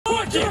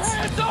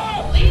Hands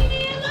up!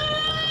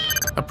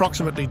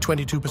 Approximately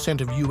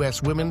 22% of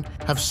US women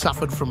have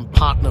suffered from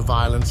partner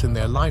violence in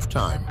their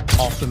lifetime,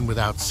 often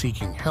without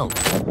seeking help.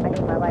 I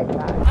need my life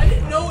back. I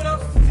didn't know what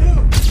else to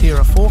do. Here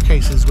are 4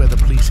 cases where the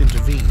police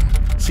intervene.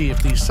 See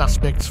if these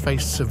suspects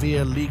face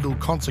severe legal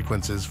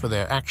consequences for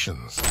their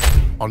actions.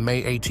 On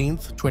May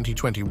 18th,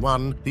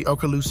 2021, the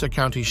Okaloosa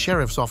County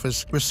Sheriff's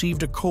Office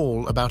received a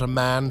call about a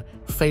man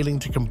failing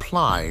to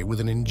comply with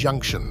an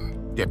injunction.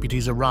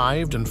 Deputies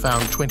arrived and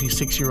found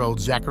 26-year-old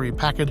Zachary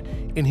Packard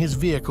in his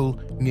vehicle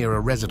near a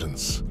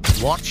residence.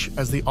 Watch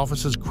as the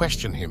officers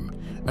question him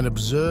and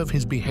observe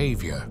his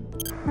behavior.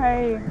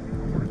 Hey.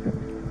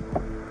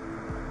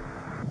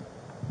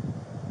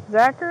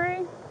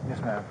 Zachary? Yes,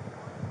 ma'am.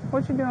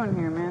 What you doing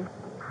here, man?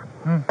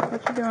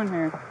 What you doing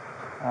here?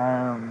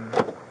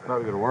 About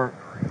to go to work.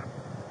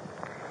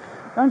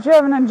 Don't you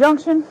have an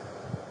injunction?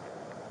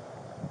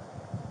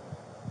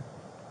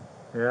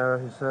 Yeah,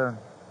 he said.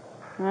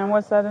 And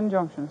what's that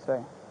injunction say?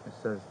 It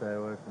says stay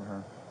away from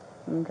her.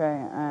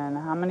 Okay, and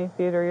how many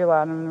feet are you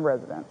allowed in the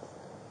residence?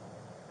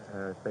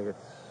 I think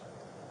it's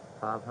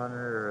 500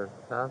 or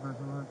 1,000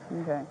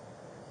 something. Okay.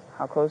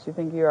 How close do you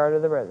think you are to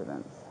the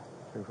residence?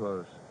 Too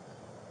close.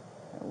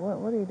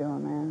 What are you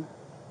doing, man?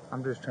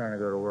 I'm just trying to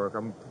go to work.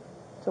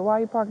 So why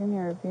are you parking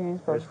here if you ain't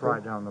supposed It's to?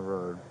 right down the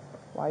road.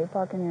 Why are you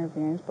parking here if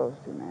you ain't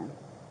supposed to, man?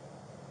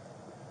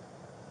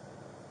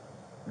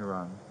 You're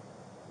right.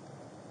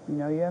 You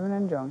know you have an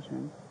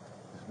injunction.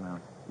 Yes,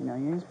 ma'am. You know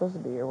you ain't supposed to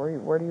be here.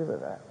 Where do you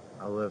live at?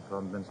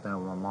 I've been staying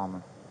with my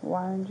mama.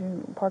 Why didn't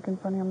you park in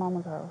front of your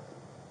mama's house?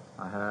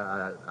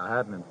 I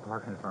have been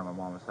parking in front of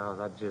my mama's house.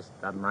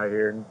 I'm right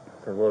here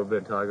for a little bit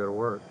until I go to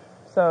work.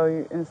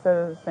 So instead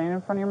of staying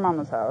in front of your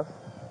mama's house,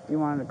 you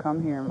wanted to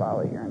come here and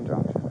violate your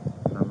injunction.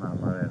 No, ma'am,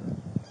 I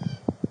didn't.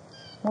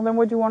 Well, then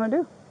what'd you want to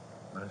do?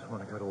 I just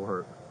want to go to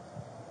work.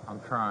 I'm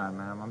trying,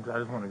 ma'am. I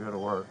just want to go to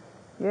work.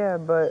 Yeah,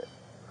 but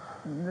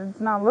it's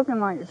not looking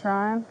like you're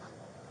trying.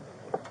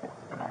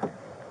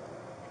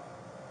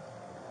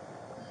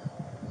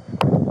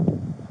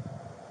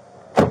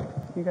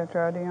 You got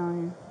your ID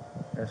on you?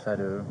 Yes, I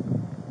do.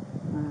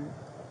 All right.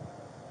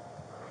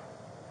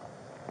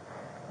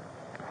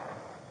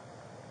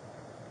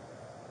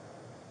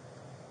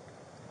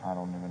 I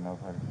don't even know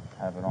if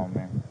I have it on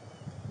me.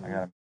 I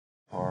got a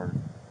card.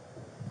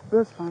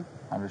 That's fine.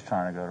 I'm just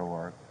trying to go to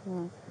work.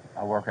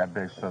 I work at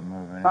Bigfoot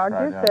Movement. It's I right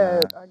get down that.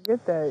 there. I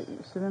get that. You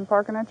should have been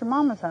parking at your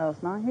mama's house,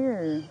 not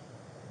here.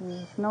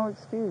 There's no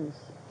excuse.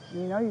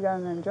 You know you got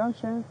an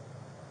injunction.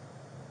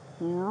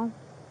 You know?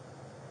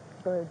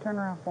 Go ahead, turn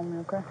around for me,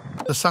 okay?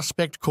 The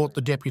suspect caught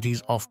the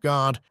deputies off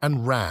guard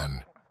and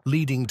ran,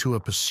 leading to a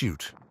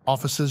pursuit.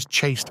 Officers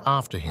chased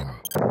after him.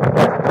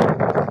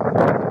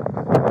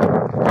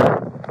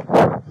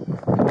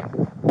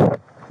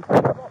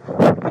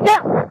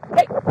 Yeah!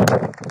 Hey!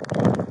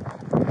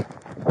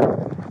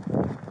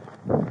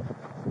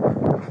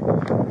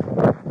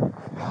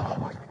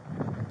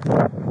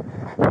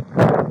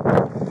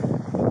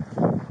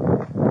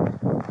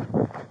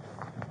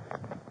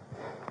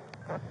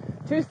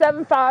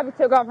 $275, he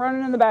took off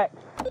running in the back.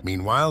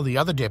 Meanwhile, the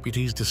other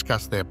deputies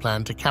discussed their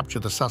plan to capture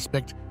the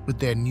suspect with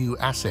their new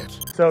asset.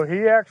 So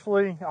he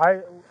actually,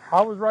 I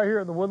was right here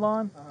at the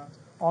woodline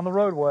on the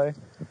roadway.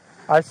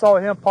 I saw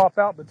him pop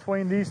out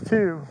between these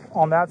two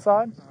on that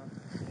side.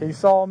 He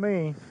saw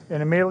me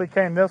and immediately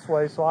came this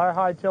way, so I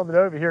hightailed it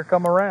over here,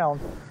 come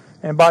around.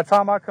 And by the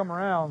time I come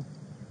around,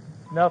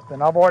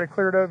 nothing. I've already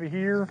cleared over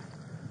here.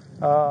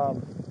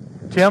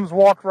 Tim's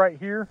walked right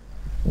here.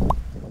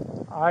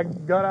 I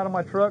got out of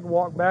my truck,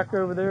 walked back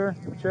over there,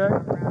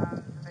 checked.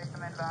 The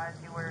victim advised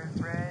he wears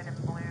red and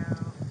blue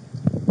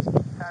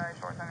tie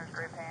shorts under his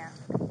gray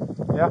pants.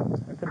 Yeah,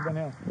 that could have been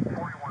him.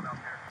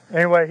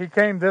 Anyway, he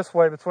came this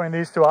way between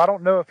these two. I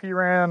don't know if he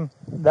ran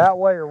that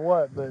way or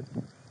what, but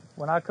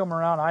when I come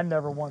around, I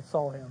never once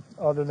saw him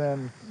other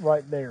than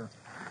right there.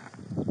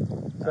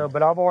 So,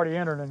 but I've already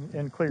entered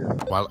and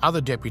cleared. While other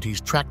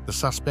deputies tracked the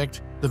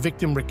suspect, the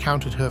victim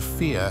recounted her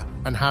fear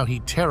and how he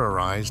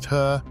terrorized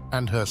her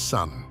and her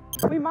son.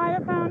 We might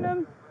have found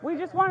him. We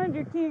just wanted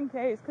your key in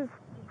case, because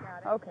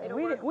okay,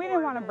 we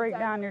didn't want to break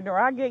down your door.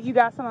 I get you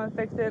got someone to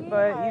fix it,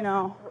 but you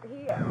know.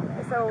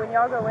 So when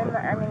y'all go in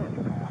there, I mean,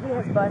 he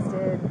has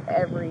busted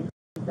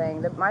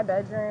everything. My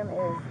bedroom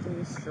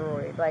is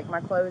destroyed. Like,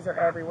 my clothes are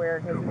everywhere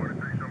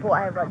because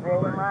I have like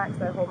rolling racks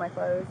that hold my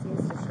clothes.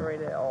 He's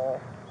destroyed it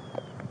all.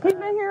 He's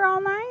been here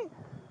all night?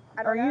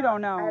 Or you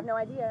don't know? I have no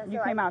idea.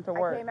 You came out to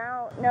work? I came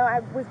out. No,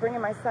 I was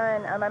bringing my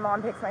son. My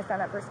mom picks my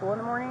son up for school in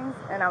the mornings,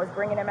 and I was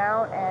bringing him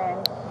out,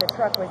 and the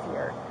truck was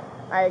here.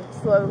 I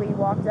slowly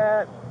walked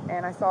up,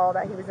 and I saw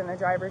that he was in the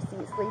driver's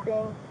seat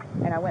sleeping,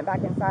 and I went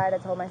back inside. I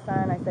told my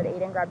son, I said,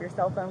 Aiden, grab your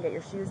cell phone, get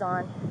your shoes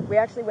on. We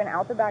actually went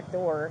out the back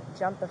door,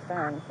 jumped the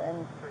fence,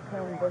 and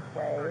came this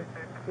way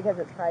because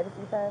it's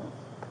privacy fence.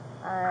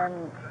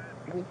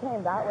 We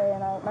came that way,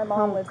 and my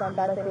mom lives on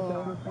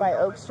Bethany by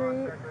Oak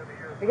Street,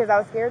 because I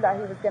was scared that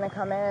he was going to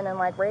come in and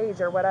like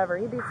rage or whatever.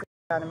 He beats the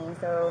shit out of me,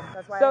 so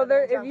that's why. So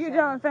there, if you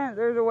jump the fence,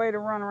 there's a way to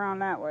run around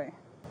that way.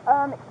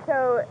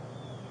 So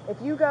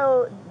If you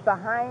go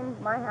behind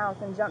my house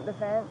and jump the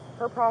fence,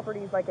 her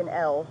property's like an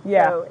L.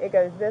 Yeah. So it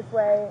goes this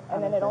way,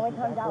 and then it only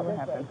comes out this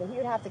way. So he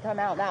would have to come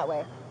out that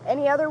way.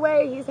 Any other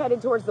way, he's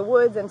headed towards the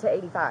woods into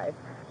 85.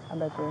 I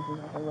bet you that's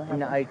exactly what happened.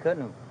 No, he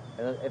couldn't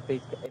have. If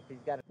he's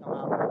got to come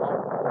out.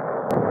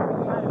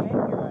 You might have been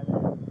here by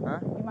then. Huh?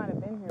 You might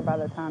have been here by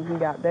the time he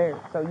got there,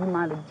 so you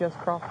might have just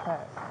crossed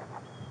past.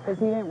 Because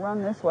he didn't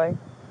run this way.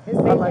 His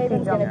safe Unless he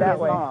haven's going to jumped be that his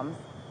way. mom's.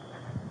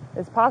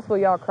 It's possible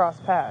y'all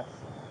crossed paths.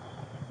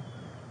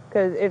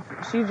 Because if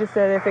she just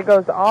said if it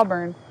goes to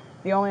Auburn,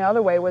 the only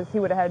other way was he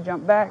would have had to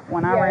jump back.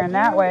 When I ran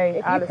that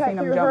way, I'd have seen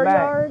him jump back.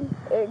 Yard,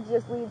 it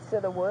just leads to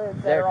the woods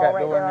that there a are all trap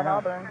right door there in on the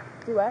house? Auburn.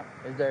 Do what?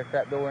 Is there a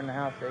trap door in the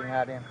house that you can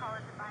hide in?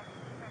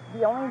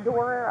 The only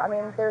door, I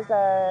mean, there's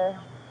a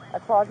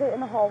closet in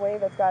the hallway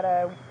that's got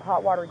a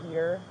hot water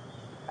heater.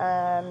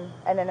 And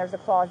then there's a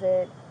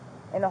closet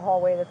in the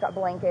hallway that's got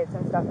blankets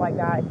and stuff like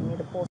that if you need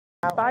to pull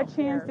out. By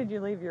chance, did you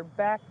leave your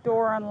back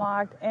door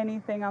unlocked,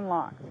 anything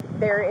unlocked?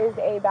 There is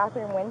a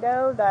bathroom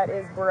window that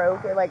is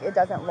broke, like it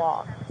doesn't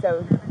lock.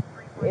 So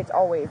it's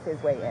always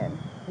his way in.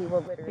 He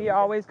will literally... He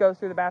always goes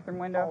through the bathroom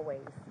window? Always.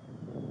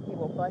 He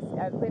will bust,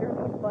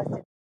 literally he's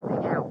busted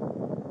everything out.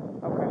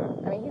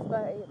 Okay. I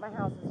mean, my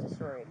house is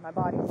destroyed. My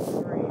body's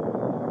destroyed.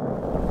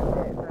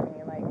 That's it for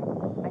me. Like,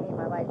 I need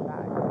my life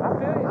back. I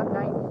feel you. I'm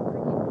 90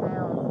 freaking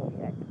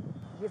pounds.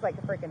 He's like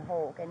the freaking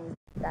Hulk, and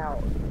he's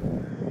out.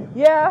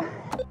 Yeah.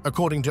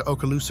 According to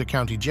Okaloosa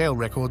County Jail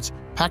records,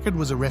 Packard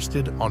was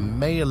arrested on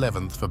May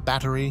 11th for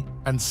battery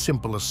and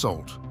simple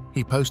assault.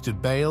 He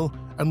posted bail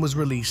and was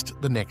released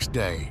the next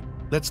day.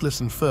 Let's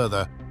listen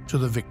further to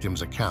the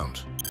victim's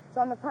account.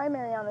 So I'm the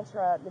primary on the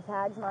truck. The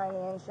tag's mine,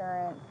 the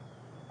insurance,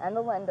 and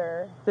the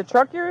lender. The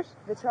truck yours?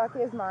 The truck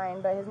is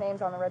mine, but his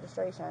name's on the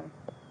registration.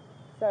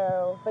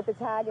 So, but the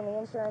tag and the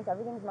insurance,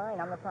 everything's mine.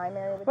 I'm the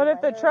primary with But the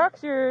if the lender.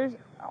 truck's yours,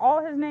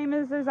 all his name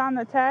is on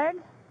the tag?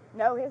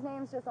 No, his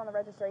name's just on the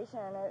registration.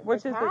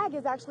 Which the is tag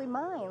is actually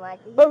mine. Like,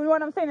 But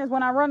what I'm saying is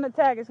when I run the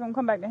tag, it's going to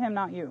come back to him,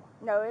 not you.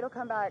 no, it'll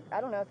come back.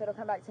 I don't know if it'll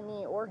come back to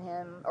me or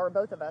him or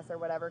both of us or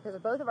whatever, because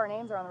both of our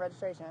names are on the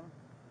registration.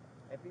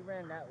 If he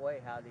ran that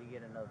way, how do you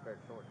get another pair of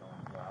shorts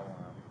on? Well, I want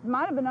to.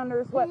 Might have been under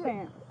his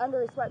sweatpants.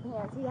 Under his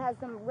sweatpants. He has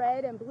some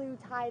red and blue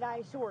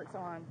tie-dye shorts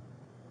on.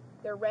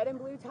 They're red and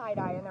blue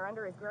tie-dye, and they're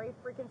under his gray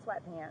freaking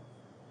sweatpants.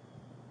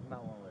 You might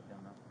want to let them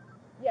know.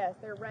 Yes,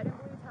 they're red and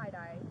blue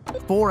tie-dye.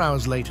 4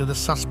 hours later, the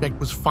suspect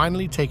was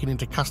finally taken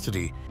into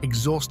custody,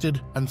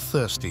 exhausted and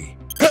thirsty.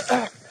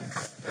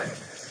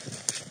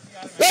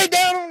 Lay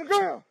down on the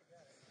ground.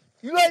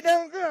 You lay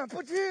down on the ground.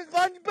 Put your hands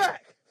behind your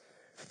back.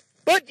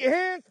 Put your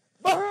hands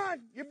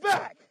behind your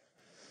back.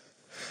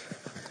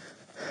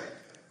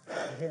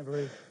 I can't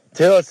breathe.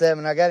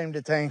 207, I got him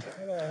detained.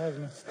 I got a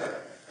husband.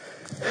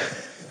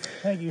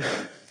 Thank you.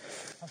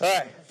 All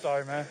right. I'm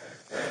sorry, man.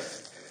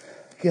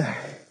 God.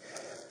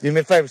 Do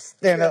me a favor,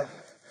 stand up.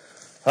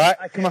 All right,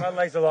 I come can't. on. My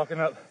legs are locking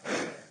up.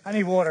 I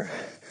need water.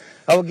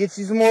 I will get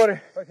you some water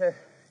Okay.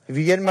 if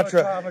you get in my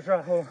truck. I'm gonna try.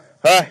 Hold on.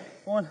 All right.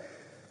 1,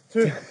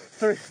 2,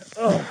 3.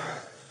 Oh,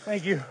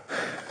 thank you.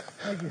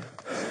 Thank you.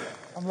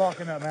 I'm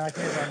locking up, man. I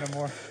can't run no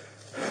more.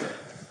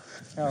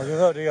 No, give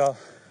up to y'all.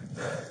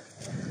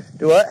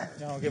 Do what?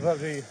 Y'all don't give up,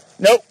 do you?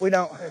 Nope, we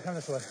don't. Hey, come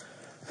this way.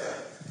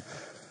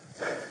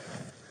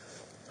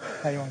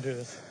 How you want to do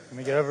this? Let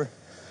me get over.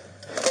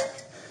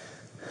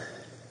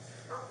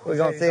 We're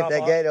going to see if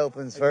that gate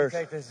opens If you first.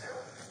 take this,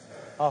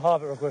 I'll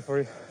hop it real quick for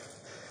you.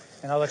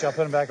 And I'll let y'all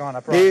put him back on, I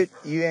promise. Dude,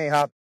 you ain't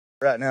hopping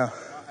right now.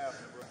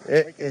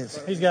 It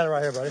is. He's got it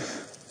right here, buddy.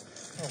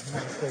 Oh,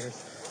 man, stickers.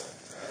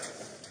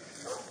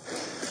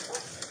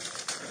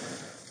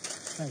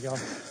 Thank y'all.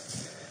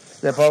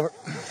 Step over.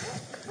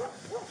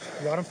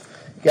 You got him?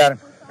 Got him.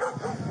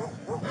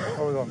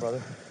 Where we going,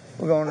 brother?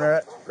 We're going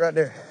right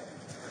there.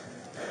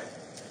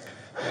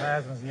 My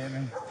asthma's getting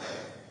me.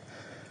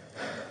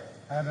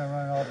 I've been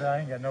running all day. I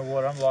ain't got no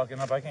water. I'm locking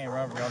up. I can't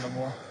run from y'all no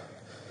more.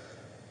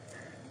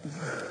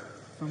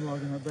 I'm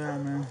locking up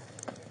bad, man.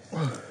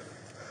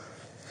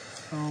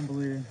 I'm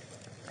bleeding.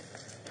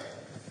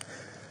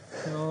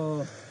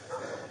 Oh.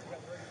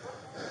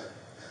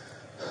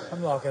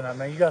 I'm locking up,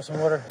 man. You got some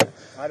water?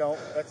 I don't.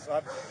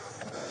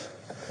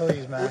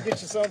 Please, man. We'll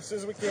get you some as soon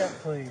as we can.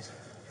 Please.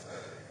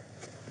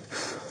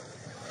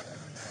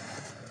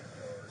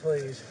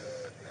 Please.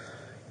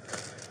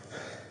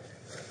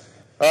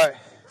 All right.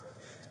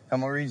 I'm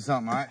going to read you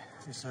something, all right?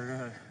 Yes, sir. Go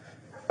ahead.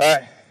 All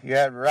right. You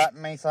have the right to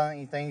remain silent.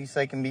 Anything you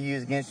say can be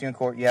used against you in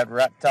court. You have the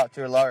right to talk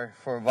to a lawyer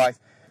for advice.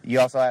 You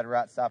also have the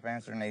right to stop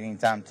answering at any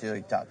time until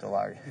you talk to a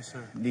lawyer. Yes,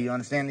 sir. Do you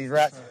understand these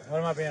rights? What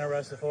am I being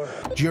arrested for?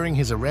 During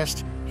his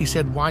arrest, he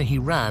said why he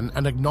ran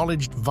and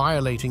acknowledged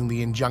violating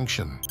the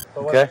injunction.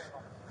 Okay.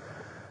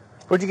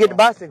 Where'd you get the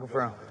bicycle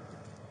from?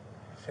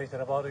 Chased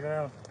it up all the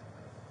ground.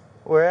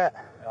 Where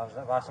at? I was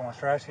by someone's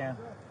trash can.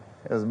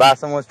 It was by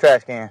someone's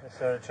trash can.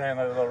 So the chain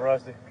looked a little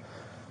rusty.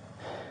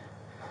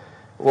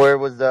 Where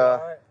was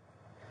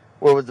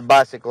the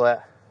bicycle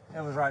at?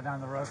 It was right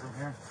down the road from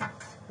here.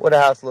 What the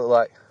house look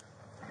like?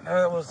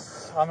 No, it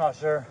was, I'm not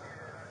sure.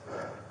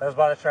 It was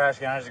by the trash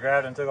can. I just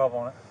grabbed it and took off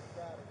on it.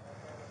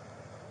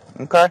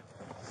 Okay.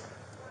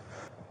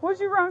 What'd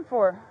you run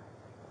for?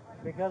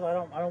 Because I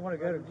don't want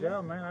to go to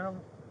jail, man.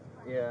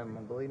 Yeah,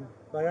 I'm bleeding.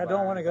 Like, I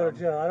don't want to go to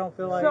jail. I don't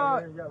feel like...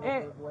 So,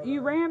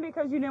 you ran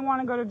because you didn't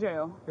want to go to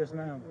jail? Yes,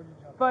 ma'am.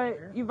 But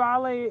you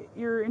violate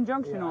your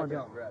injunction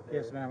order?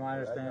 Yes, ma'am, I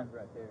understand.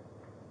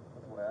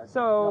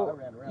 So,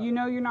 you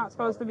know you're not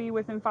supposed to be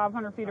within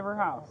 500 feet of her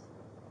house,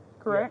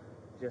 correct?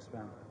 Yes,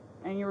 ma'am.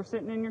 And you were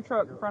sitting in your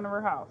truck in front of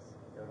her house?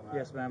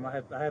 Yes, ma'am.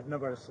 I have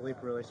nowhere to sleep,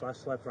 really, so I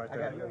slept right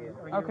there.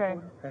 Okay.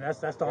 And that's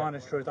the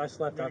honest truth. I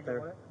slept out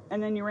there.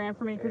 And then you ran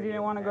for me because you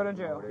didn't want to go to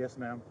jail? Yes,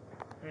 ma'am.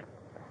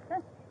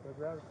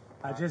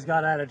 I just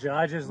got out of jail.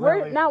 I just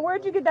literally... Now,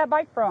 where'd you get that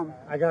bike from?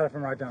 I got it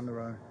from right down the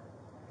road.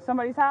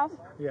 Somebody's house?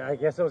 Yeah, I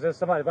guess it was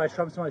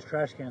somebody's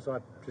trash can, so I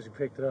just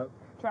picked it up.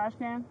 Trash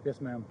can?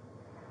 Yes, ma'am.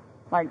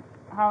 Like,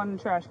 how in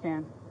the trash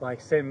can?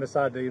 Like sitting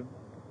beside the,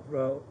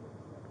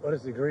 what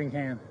is the green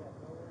can?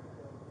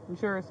 You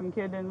sure some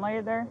kid didn't lay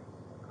it there?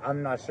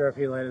 I'm not sure if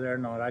he laid it there or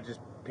not. I just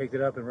picked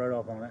it up and rode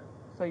off on it.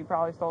 So you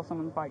probably stole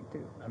someone's bike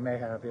too? I may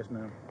have, yes,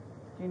 ma'am.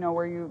 Do you know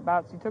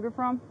whereabouts you took it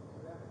from?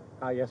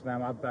 Yes,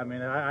 ma'am. I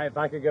mean, if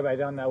I could go back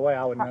down that way,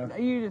 I would know.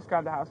 You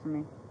described the house for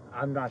me.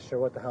 I'm not sure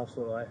what the house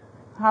looked like.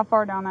 How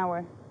far down that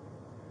way?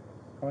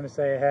 I want to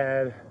say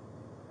it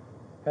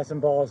had some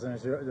balls in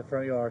the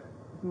front yard.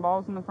 Some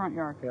balls in the front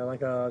yard? Yeah,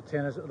 like a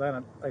tennis,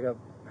 like a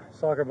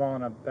soccer ball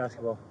and a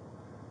basketball.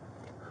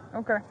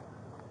 Okay.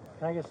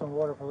 Can I get some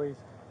water, please?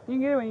 You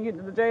can get it when you get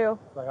to the jail.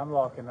 Like, I'm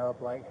locking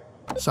up, like...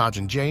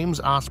 Sergeant James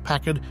asked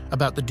Packard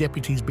about the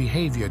deputy's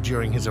behavior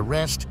during his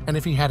arrest and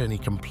if he had any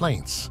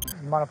complaints.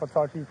 You mind if I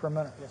talk to you for a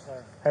minute? Yes,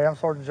 sir. Hey, I'm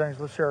Sergeant James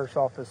with the Sheriff's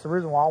Office. The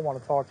reason why I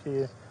want to talk to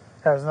you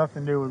has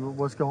nothing to do with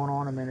what's going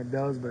on. I mean, it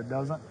does, but it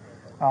doesn't.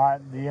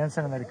 The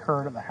incident that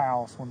occurred at the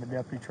house when the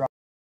deputy tried.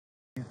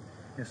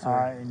 Yes,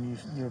 sir. And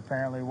you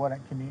apparently,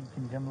 can you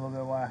tell me a little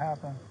bit what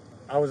happened?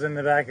 I was in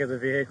the back of the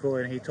vehicle,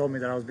 and he told me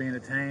that I was being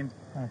detained.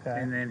 Okay.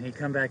 And then he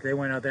come back. They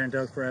went out there and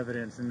dug for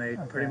evidence, and they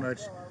pretty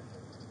much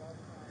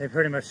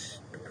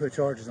put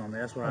charges on me.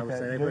 That's what I would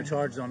say. They put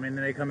charges on me, and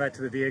then they come back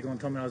to the vehicle and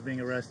told me I was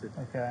being arrested.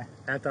 Okay.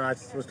 After I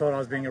was told I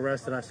was being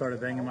arrested, I started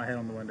banging my head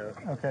on the window.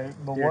 Okay.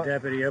 But your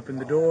deputy opened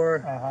the door,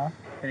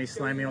 and he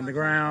slammed me on the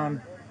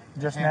ground.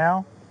 Just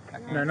now?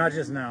 No, not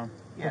just now.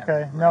 Yeah.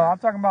 Okay. No, I'm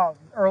talking about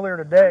earlier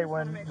today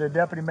when the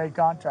deputy made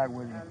contact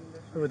with you.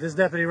 With this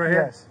deputy right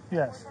here?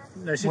 Yes.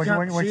 No,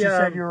 when she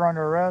said you were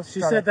under arrest?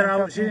 She said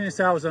that she didn't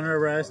say I was under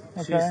arrest.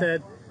 Okay. She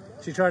said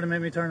she tried to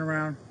make me turn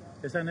around.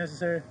 Is that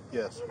necessary?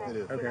 Yes, it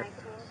is. Okay.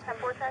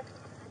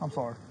 I'm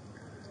sorry.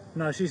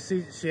 No, she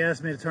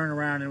asked me to turn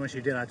around, and when she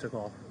did, I took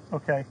off.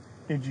 Okay.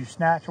 Did you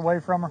snatch away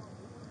from her?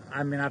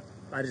 I mean,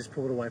 I just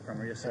pulled away from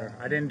her, yes, sir.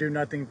 I didn't do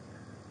nothing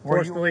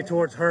forcefully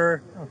towards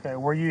her. Okay.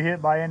 Were you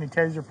hit by any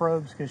taser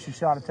probes? Because she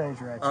shot a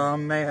taser at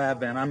you. May have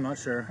been. I'm not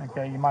sure.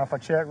 Okay. You mind if I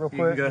check real quick?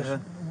 You can go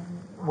ahead.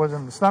 Was it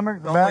in the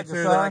stomach, the back,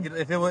 the side?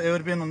 It would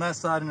have been on that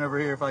side and over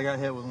here if I got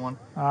hit with one.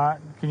 All right.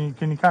 Can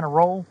you kind of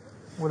roll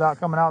without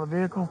coming out of the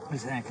vehicle?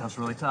 His handcuffs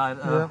really tied.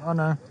 Yeah, I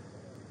know.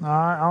 All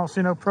right. I don't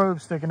see no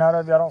probes sticking out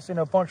of you. I don't see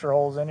no puncture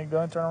holes in it. Go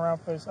and turn around,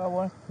 face that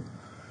way.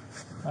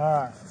 All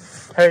right.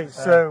 Hey,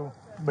 so,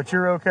 but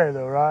you're okay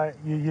though, right?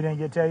 You didn't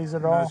get tased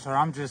at all? No, sir.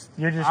 I'm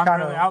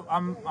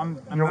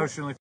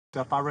emotionally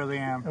up. I really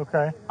am.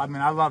 Okay. I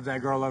mean, I love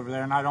that girl over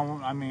there, and I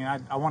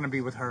want to be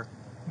with her.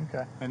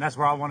 Okay. And that's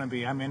where I want to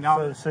be. I mean,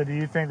 so do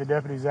you think the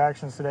deputy's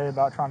actions today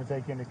about trying to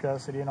take you into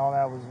custody and all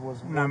that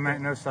was no,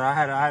 man, no, sir. I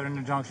had an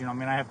injunction. I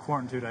mean, I have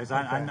court in 2 days.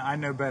 Okay. I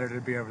know better to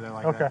be over there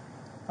like that. Okay.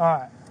 All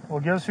right. Well,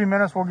 give us a few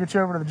minutes. We'll get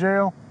you over to the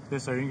jail.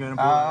 Yes, sir. You can go ahead and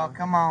pull it.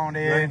 Come on,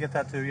 dude. Go ahead and get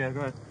that too. Yeah,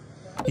 go ahead.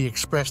 He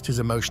expressed his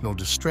emotional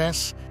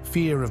distress,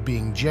 fear of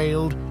being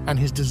jailed, and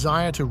his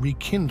desire to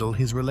rekindle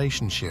his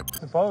relationship.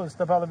 Step out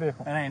of the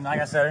vehicle. It ain't,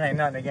 like I said, it ain't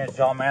nothing against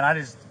y'all, man.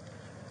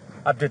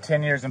 I did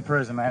 10 years in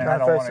prison, man, and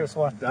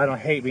I don't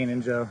hate being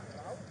in jail.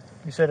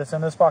 You said it's in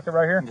this pocket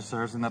right here? Yes,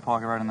 sir. It's in that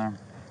pocket right in there.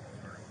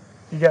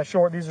 You got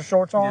these are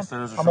shorts on? Yes, sir.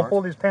 Those are shorts. I'm going to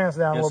pull these pants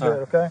down a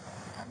little bit, okay?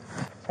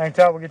 Hang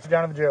tight. We'll get you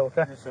down to the jail,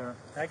 okay? Yes, sir.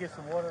 Can I get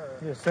some water?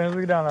 Yeah, as soon as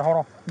we get down there. Hold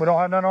on. We don't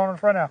have nothing on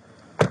us right now.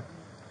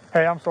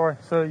 Hey, I'm sorry.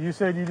 So you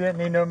said you didn't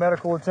need no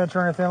medical attention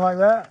or anything like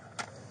that?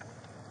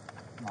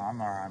 No,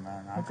 I'm all right,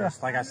 man.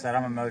 Just, like I said,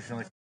 I'm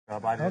emotionally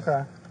up.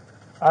 Okay.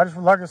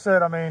 Like I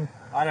said, I mean...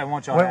 I didn't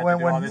want y'all to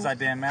do all this. I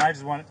didn't, man.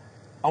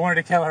 I wanted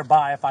to tell her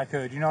bye if I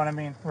could. You know what I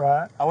mean?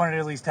 Right. I wanted to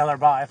at least tell her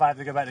bye if I have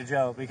to go back to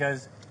jail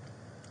because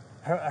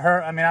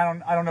I mean,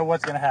 I don't know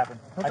what's going to happen.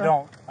 Okay.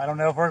 I don't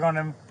know if we're going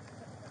to...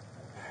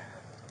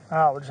 All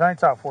right, well, just hang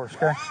tight for us,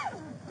 okay?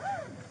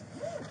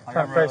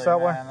 Trying to face that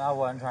way? I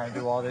wasn't trying to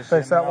do all this shit.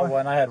 Face that way?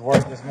 I had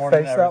work this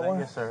morning. Face that way?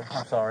 Yes, sir.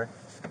 I'm sorry.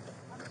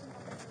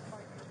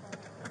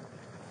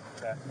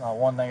 No,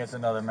 one thing is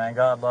another, man.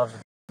 God loves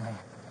me.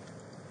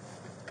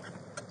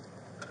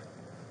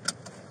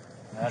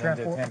 I done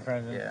did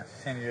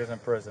 10 years in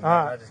prison.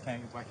 I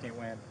can't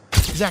win.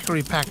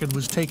 Zachary Packard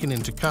was taken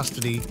into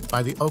custody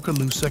by the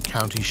Okaloosa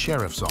County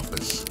Sheriff's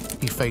Office.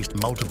 He faced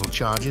multiple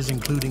charges,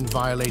 including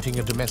violating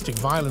a domestic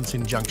violence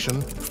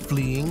injunction,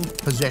 fleeing,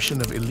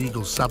 possession of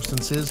illegal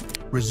substances,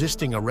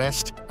 resisting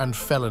arrest, and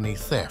felony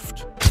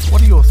theft.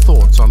 What are your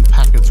thoughts on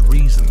Packard's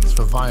reasons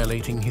for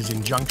violating his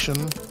injunction?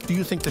 Do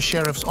you think the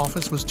sheriff's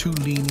office was too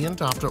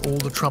lenient after all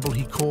the trouble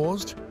he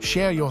caused?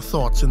 Share your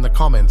thoughts in the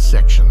comments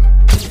section.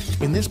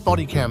 In this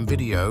bodycam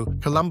video,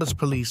 Columbus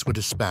police were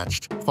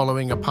dispatched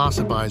following a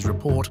passerby's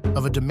report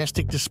of a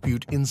domestic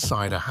dispute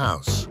inside a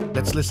house.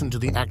 Let's listen to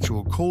the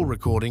actual call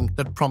recording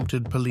that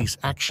prompted police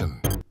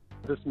action.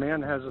 This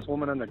man has this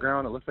woman on the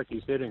ground. It looks like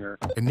he's hitting her.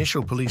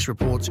 Initial police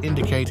reports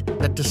indicate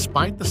that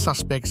despite the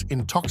suspect's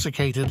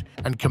intoxicated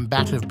and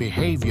combative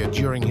behavior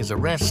during his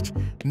arrest,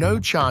 no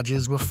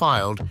charges were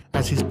filed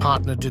as his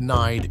partner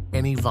denied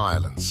any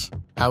violence.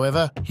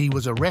 However, he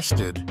was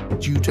arrested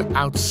due to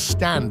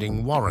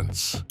outstanding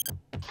warrants.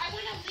 I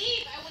want to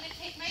leave. I want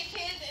to take my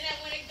kids and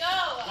I want to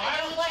go. I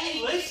don't want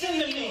anything listen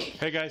to me.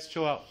 Hey guys,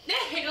 chill out.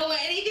 I don't want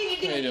anything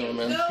to do with you.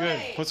 Man? Go Good.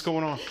 away. What's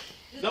going on?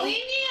 Leave me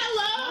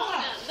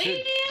alone. Leave me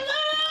alone.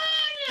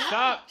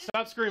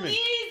 Stop screaming.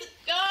 Please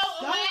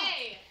go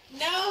away.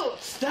 No.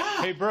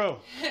 Stop. Hey, bro.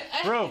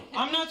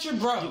 I'm not your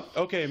bro.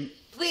 Okay.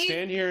 Please.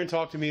 Stand here and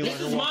talk to me. This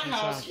is my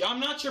house. I'm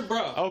not your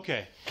bro.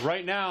 Okay.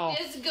 Right now,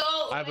 Just go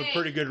I have a away.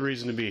 pretty good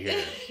reason to be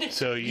here.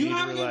 So you need to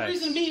have a good relax.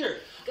 reason to be here.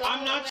 Go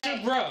I'm not away.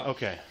 your bro.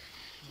 Okay.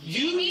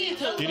 You need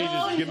to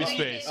give me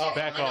space.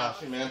 Back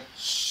off.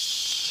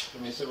 Shh.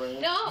 Let me sit right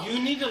here. No.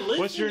 You need to listen.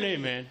 What's your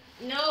name, man?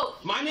 No.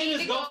 My name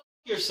is Go F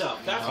Yourself.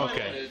 That's my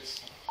Okay. name.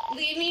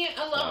 Leave me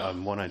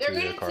alone. 192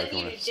 They're their gonna car. send If you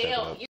you want to to step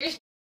jail. up. You're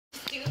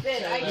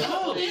stupid. I No.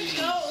 know. Just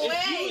go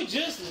If you away. would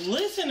just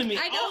listen to me.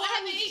 I All don't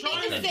have was anything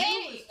trying to do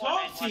say. was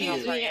talk to you.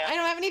 Excuse me. I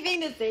don't have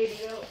anything to say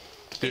to you.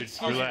 Dude,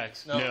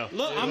 relax. No.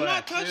 Look, I'm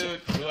not touching.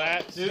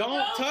 Relax.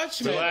 Don't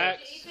touch me.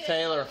 Relax.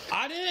 Taylor.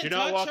 I didn't You're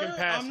touch not walking her.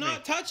 past I'm me.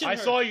 not touching her. I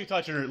saw you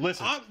touching her.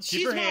 Listen. Keep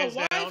She's your my hands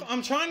wife. down.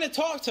 I'm trying to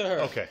talk to her.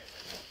 Okay.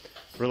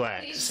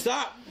 Relax.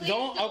 Stop. Please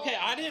Don't. don't. Okay,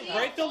 I didn't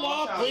break the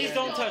law. Please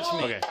don't touch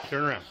me. Okay.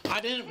 Turn around. I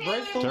didn't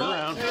break the Turn law.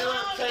 around.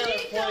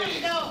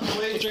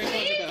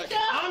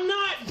 I'm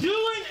not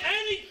doing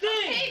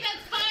anything. Okay,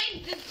 that's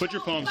fine. Just Put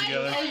your palms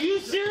together. Are you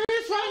serious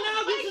right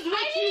now? This is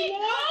what you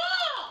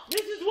want?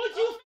 This is what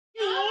you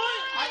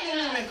want? I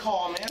didn't even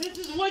call, man. This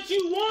is what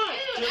you want?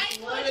 Dude,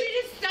 I want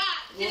you to stop.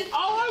 Just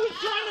All I was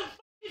trying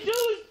to do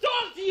is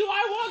talk to you.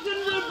 I walked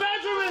into the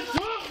bedroom and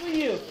talked to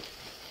you.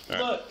 All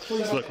right. Look,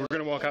 please. Look, we're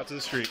going to walk out to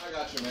the street. I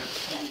got you, man.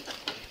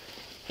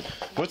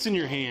 What's in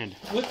your hand?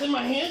 What's in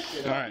my hand?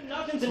 All right.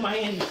 Nothing's in my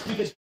hand, you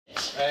stupid.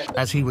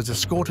 As he was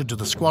escorted to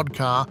the squad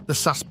car, the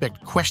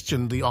suspect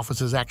questioned the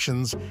officer's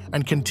actions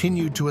and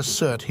continued to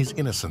assert his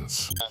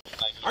innocence.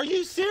 Are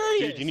you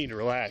serious? Dude, you need to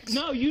relax.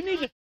 No, you need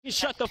to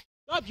shut the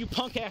up, you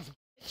punk ass.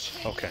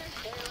 Okay.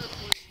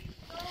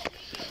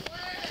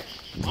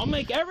 I'll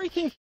make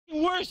everything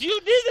worse. You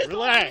did this.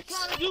 Relax. All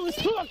I'm trying to do is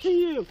talk to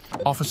you.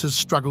 Officers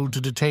struggled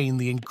to detain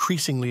the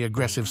increasingly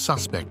aggressive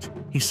suspect.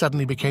 He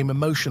suddenly became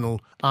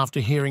emotional after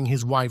hearing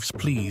his wife's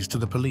pleas to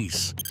the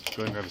police.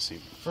 Go ahead and grab a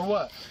seat. For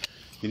what?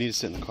 You need to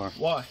sit in the car.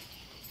 Why?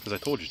 Because I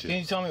told you Can to.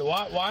 you tell me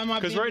why? Why am I?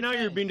 Because right now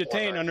you're being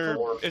detained under,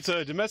 it's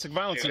a domestic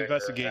violence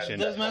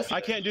investigation. I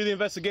can't do the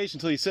investigation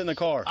until you sit in the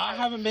car. I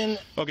haven't been.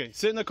 Okay,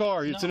 sit in the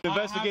car. It's an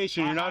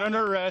investigation. You're not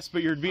under arrest,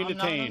 but you're being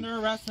detained. I'm not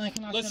under arrest and I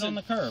cannot sit on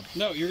the curb.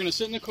 No, you're going to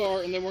sit in the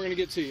car and then we're going to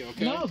get to you,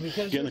 okay? No,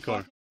 because Get in the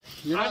car.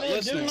 You're not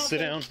listening. Sit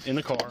down in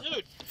the car.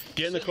 Dude,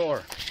 Get in the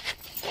car.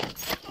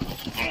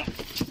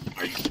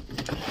 are you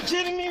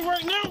kidding me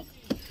right now?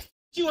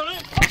 You I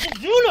didn't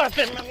fucking do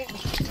nothing.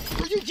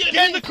 Are you kidding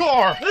Get in me? the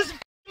car. This is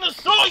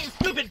assault, you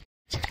stupid.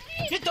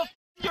 Get the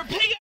your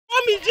pig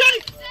on me, Jenny.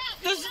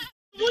 This is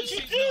what you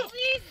do.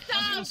 please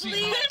stop. Please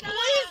Please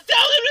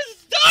tell him to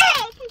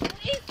stop.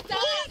 Please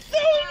stop.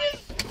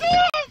 Please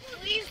tell him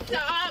to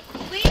stop.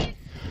 Please stop.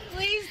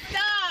 Please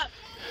stop.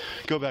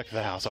 Go back to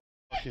the house. I'll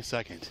talk to you in a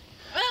second.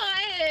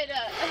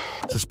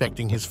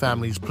 Suspecting his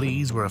family's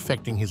pleas were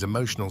affecting his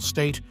emotional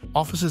state,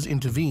 officers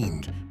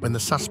intervened when the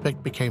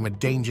suspect became a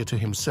danger to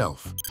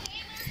himself.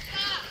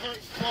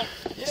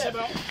 Yeah. Sit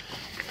down.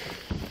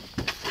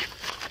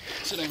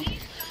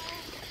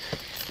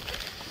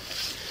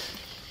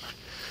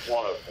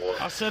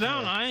 I'll sit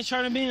down. I ain't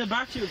trying to be in the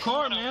back of your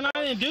car, man.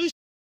 I didn't do shit.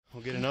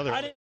 We'll get another I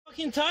one. didn't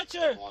fucking touch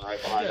her.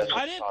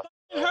 I didn't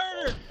fucking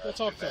hurt her. Go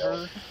talk to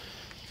her.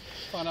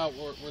 Find out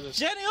where this...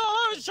 Jenny, all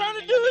I was trying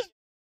to do is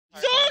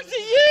talk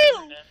to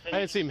you. I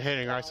didn't see him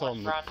hitting her. I saw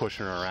him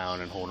pushing her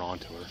around and holding on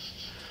to her.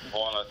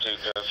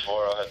 102-4,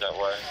 I'll head that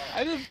way.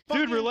 I didn't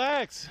Dude,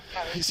 relax.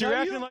 You're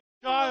acting like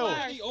a child.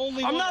 The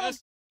only I'm one not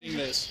that's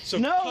this. So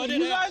no, cut it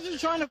you out. guys are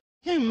trying to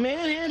fucking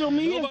manhandle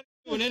me Nobody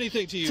doing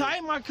anything to you. and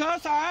tighten my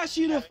cuffs. I asked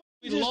you to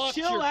We just locked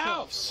chill your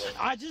out. cuffs.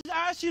 I just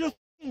asked you to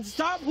fucking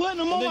stop putting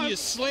them And on then my... you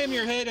slam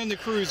your head on the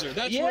cruiser.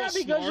 That's yeah, real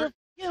because smart.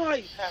 you're fucking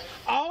like...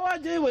 All I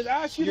did was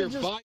ask you You're to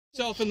just... by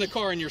yourself in the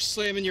car and you're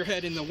slamming your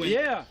head in the window.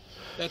 Yeah.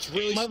 That's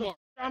really smart.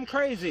 I'm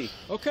crazy.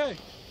 Okay.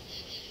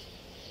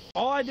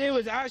 All I did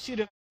was ask you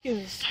to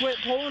fucking quit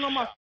pulling on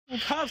my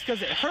fucking cuffs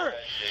because it hurt.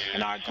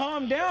 And I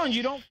calmed down.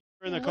 You don't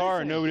You're in the car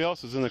and nobody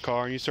else was in the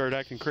car and you started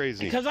acting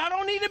crazy. Because I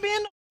don't need to be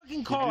in the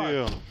fucking car.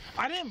 You do.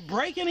 I didn't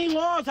break any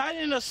laws. I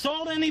didn't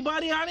assault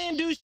anybody. I didn't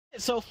do shit.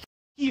 So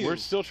you. We're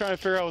still trying to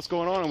figure out what's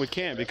going on, and we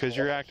can't because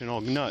you're acting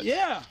all nuts.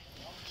 Yeah.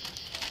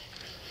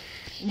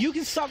 You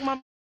can suck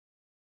my.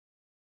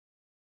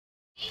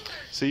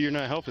 See, you're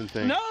not helping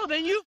things. No,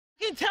 then you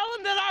can tell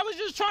him that I was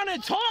just trying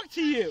to talk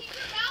to you.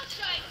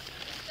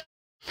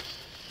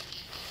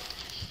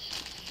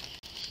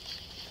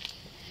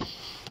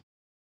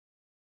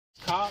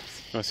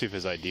 Cops. Let's see if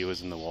his ID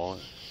was in the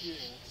wallet.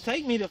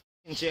 Take me to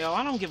jail.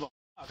 I don't give a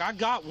fuck. I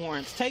got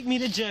warrants. Take me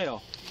to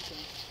jail.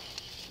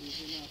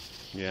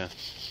 Yeah.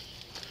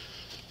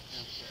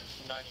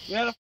 We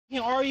had a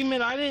fucking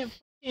argument. I didn't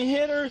fucking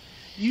hit her.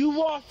 You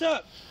walked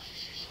up.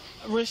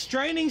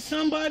 Restraining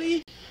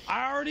somebody,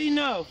 I already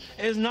know,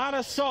 is not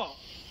assault.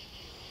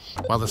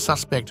 While the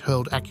suspect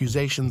hurled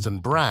accusations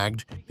and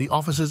bragged, the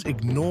officers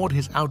ignored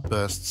his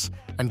outbursts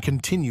and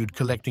continued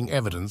collecting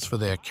evidence for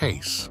their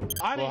case.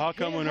 Well, how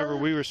come whenever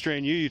we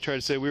restrain you, you try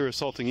to say we were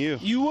assaulting you?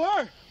 You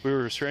were. We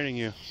were restraining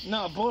you.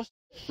 No, bullshit.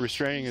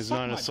 Restraining is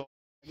not an assault.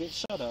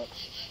 Shut up.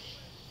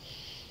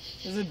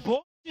 Is it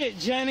bullshit,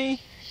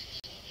 Jenny?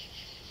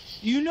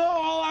 You know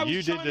all I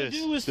was trying to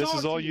do was talk to you. This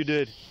is all you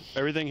did.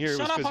 Everything here was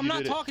because you did it. Shut up, I'm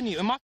not talking to you.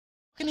 Am I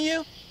talking to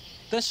you?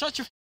 Then shut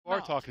your You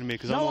are talking to me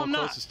because I'm the one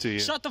closest to you.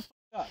 Shut the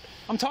up.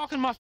 I'm talking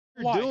to my wife.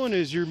 What you're doing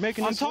is you're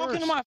making this worse. I'm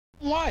talking to my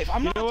wife.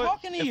 I'm not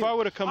talking to you. If I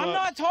would have come up... I'm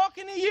not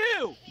talking to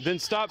you. Then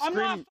stop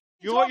screaming.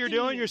 You know what you're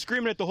doing? You're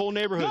screaming at the whole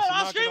neighborhood. No, so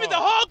I'm screaming at the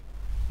whole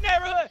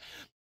neighborhood.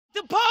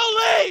 The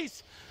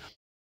police!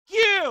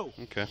 You!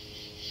 Okay.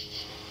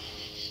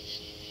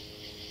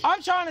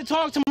 I'm trying to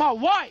talk to my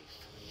wife.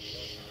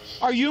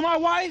 Are you my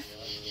wife?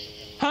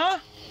 Huh?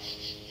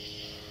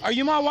 Are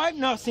you my wife?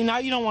 No, see, now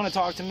you don't want to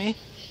talk to me.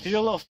 Because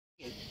you're a little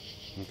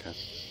Okay.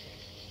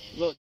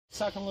 Little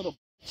sucking little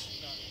bitch.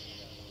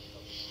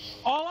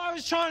 All I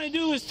was trying to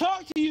do was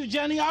talk to you,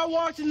 Jenny. I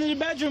walked into the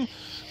bedroom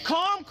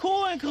calm,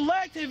 cool, and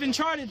collective and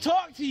tried to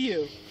talk to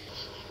you.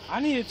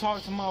 I need to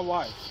talk to my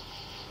wife.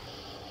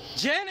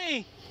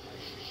 Jenny!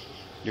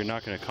 You're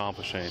not going to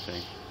accomplish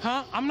anything.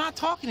 Huh? I'm not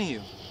talking to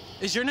you.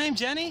 Is your name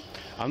Jenny?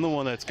 I'm the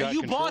one that's got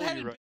control of you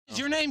bald-headed? right now. Is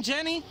your name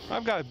Jenny?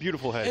 I've got a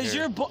beautiful head Is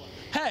hair. your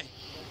Hey.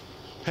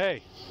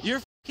 Hey. You're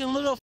fucking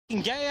little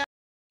fucking gay ass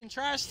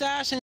trash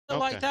stash and shit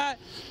like that.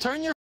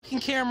 Turn your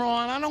fucking camera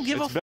on. I don't give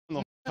a fuck. It's been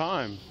on the whole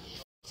time.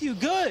 You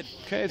good.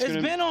 Okay, it's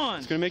been on.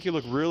 It's going to make you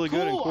look really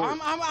good in court.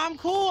 I'm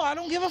cool. I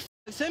don't give a fuck.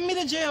 Send me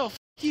to jail. Fuck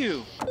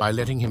you. By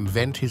letting him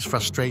vent his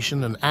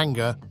frustration and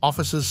anger,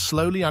 officers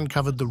slowly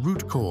uncovered the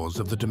root cause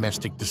of the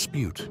domestic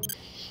dispute.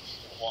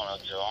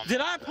 Did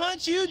I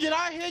punch you? Did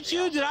I hit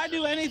you? Did I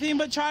do anything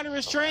but try to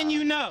restrain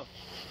you? No.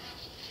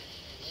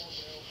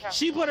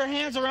 She put her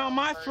hands around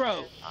my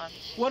throat.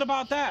 What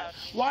about that?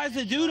 Why is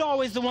the dude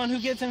always the one who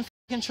gets in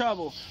fucking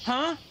trouble?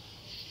 Huh?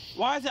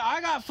 Why is it I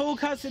got full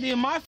custody of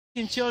my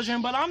fucking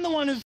children, but I'm the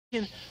one who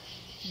fucking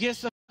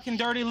gets the fucking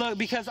dirty look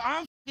because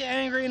I'm fucking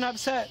angry and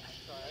upset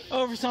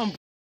over some.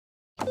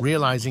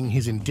 Realizing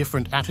his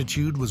indifferent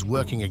attitude was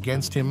working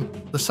against him,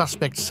 the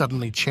suspect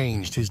suddenly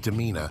changed his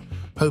demeanor,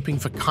 hoping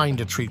for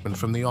kinder treatment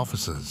from the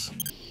officers.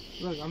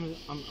 Look,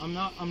 I'm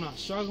not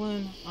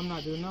struggling. I'm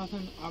not doing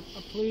nothing.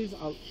 Please,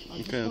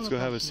 okay, let's go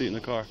have a seat in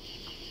the car.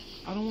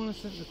 I don't want to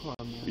sit in the car,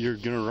 man. You're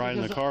gonna ride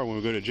in the car when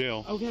we go to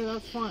jail. Okay,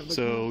 that's fine. But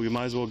so you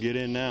might as well get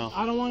in now.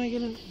 I don't want to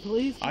get in.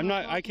 Please.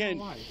 I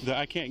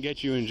can't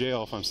get you in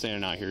jail if I'm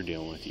standing out here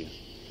dealing with you.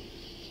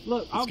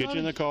 Look, let's get you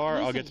in the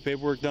car. I'll get the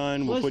paperwork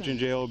done. We'll put you in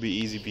jail. It'll be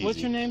easy peasy. What's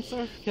your name,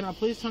 sir? Can I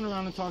please turn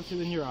around and talk to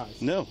you in your eyes?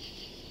 No.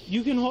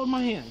 You can hold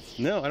my hands.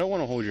 No, I don't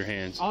want to hold your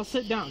hands. I'll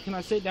sit down. Can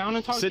I sit down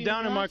and talk to you? Sit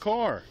down in my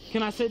car.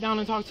 Can I sit down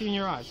and talk to you in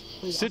your eyes?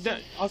 Please, sit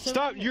down.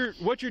 Stop.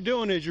 What you're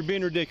doing is you're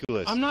being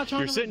ridiculous. I'm not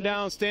trying to. You're sitting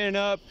down, standing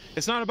up.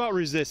 It's not about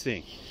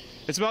resisting.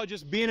 It's about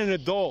just being an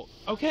adult.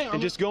 Okay. And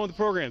just going with the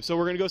program. So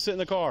we're going to go sit in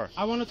the car.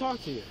 I want to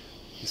talk to you.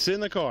 Sit in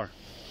the car.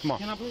 Come on.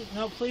 Can I please?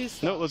 No, please.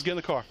 Stop. No, let's get in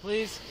the car.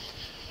 Please.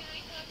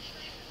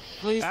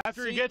 Please.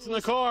 After he gets in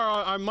the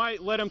car, I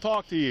might let him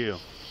talk to you.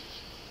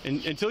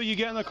 Until you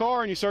get in the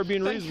car and you start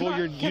being reasonable,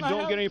 you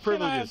don't get any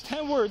privileges. Can I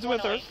have 10 words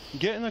with her?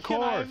 Get in the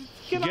car.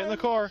 Get in the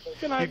car.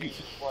 Can I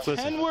have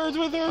 10 words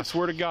with her? I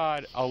swear to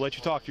God, I'll let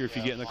you talk to her if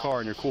you get in the car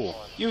and you're cool.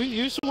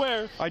 You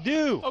swear? I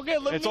do. Okay,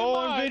 look. It's all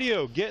on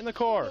video. Get in the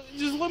car.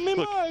 Just let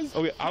me eyes.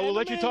 Okay, I will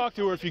let you talk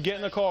to her if you get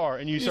in the car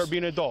and you start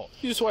being an adult.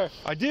 You swear?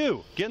 I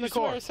do. Get in the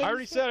car. I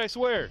already said I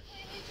swear.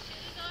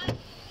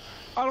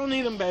 I don't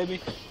need him,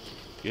 baby.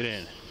 Get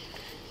in.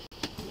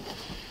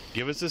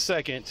 Give us a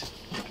second.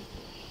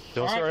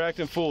 Don't start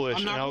acting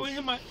foolish, and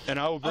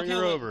I will bring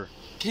her over.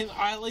 Can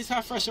I at least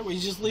have fresh air? You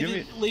just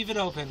leave it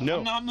open. No.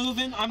 I'm not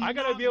moving. I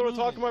gotta be able to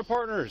talk to my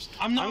partners.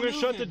 I'm gonna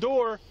shut the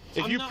door.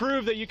 If you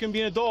prove that you can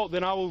be an adult,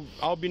 then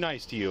I'll be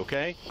nice to you,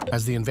 okay?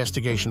 As the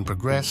investigation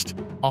progressed,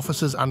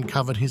 officers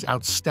uncovered his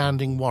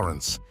outstanding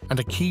warrants, and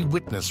a key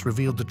witness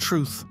revealed the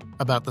truth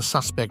about the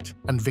suspect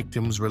and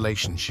victim's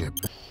relationship.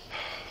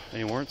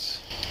 Any warrants?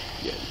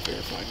 Yeah,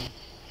 verified.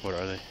 What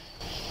are they?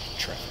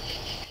 Traffic.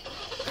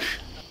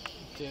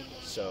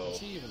 So, does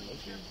he even live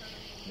here?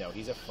 No,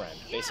 he's a friend.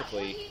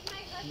 Basically,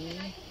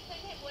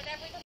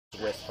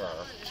 with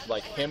her.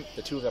 Like him,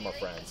 the two of them are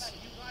friends.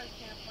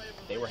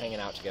 they were hanging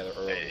out together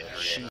earlier.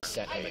 She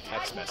sent him a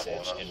text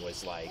message and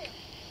was like,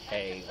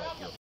 hey, like,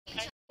 you're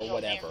or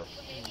whatever.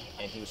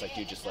 And he was like,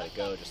 dude, just let it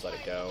go, just let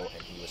it go.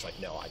 And he was like,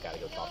 no, I gotta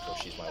go talk to her,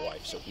 she's my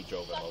wife. So he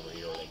drove him over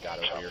here, or they got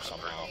over here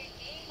somehow.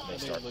 And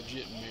Are they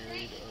legit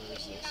married, or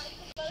is this?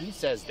 He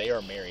says they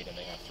are married and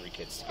they have 3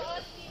 kids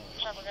together.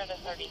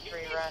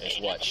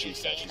 Is what she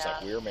said. She's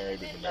like, we're married,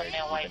 we've been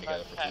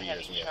together for 3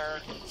 years, and we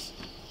have 3 kids.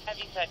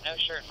 Heavy set, no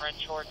shirt and red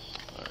shorts.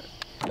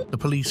 The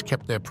police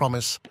kept their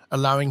promise,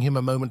 allowing him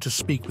a moment to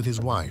speak with his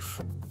wife.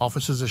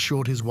 Officers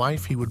assured his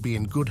wife he would be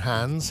in good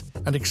hands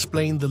and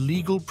explained the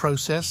legal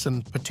process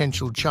and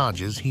potential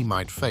charges he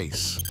might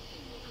face.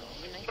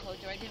 And I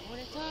told you I didn't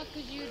want to talk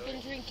because you had been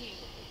drinking.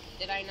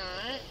 Did I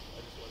not?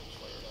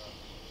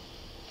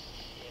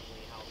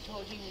 I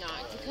told you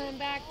not to come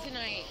back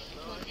tonight.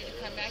 I told you to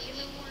come back in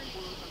the morning.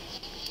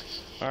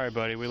 All right,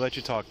 buddy, we let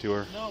you talk to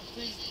her. No,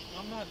 please,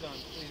 I'm not done,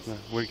 please. No,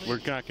 we're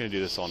not going to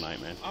do this all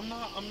night, man. I'm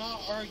not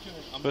arguing.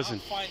 I'm Listen,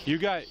 not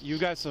fighting. you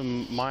got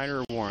some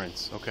minor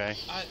warrants, okay?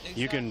 Exactly.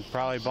 You can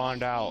probably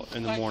bond out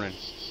in the morning.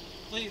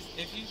 Please,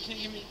 if you can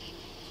give me,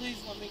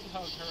 please let me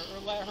hug her,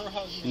 or let her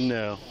hug me.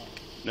 No,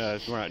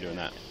 we're not doing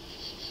that.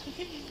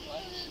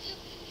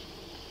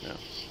 No.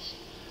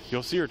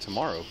 You'll see her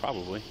tomorrow,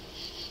 probably.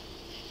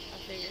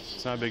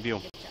 It's not a big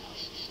deal.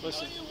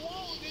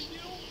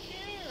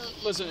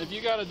 Listen, if you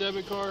got a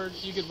debit card,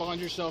 you could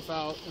bond yourself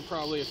out in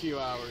probably a few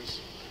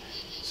hours.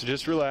 So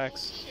just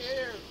relax.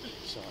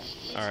 Sorry.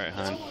 All right,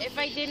 hon. If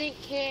I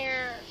didn't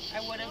care,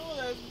 I would have.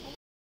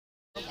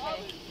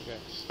 Okay.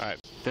 All right,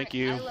 thank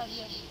you. I love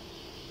you.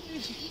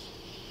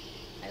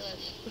 I love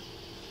you.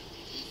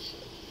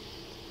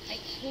 I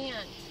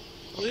can't.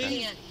 Please? I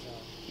can't.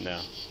 No.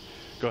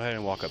 Go ahead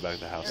and walk up back to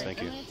the house.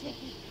 Thank you.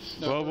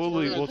 No, well,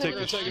 we'll take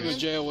him to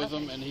jail with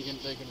him, and they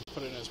can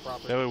put it in his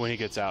property. That way, when he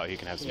gets out, he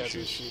can have some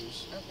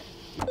shoes.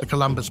 Okay. The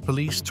Columbus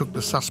police took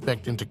the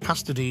suspect into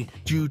custody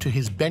due to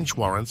his bench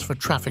warrants for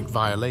traffic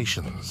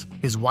violations.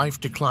 His wife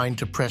declined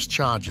to press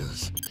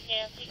charges.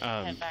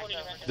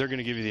 They're going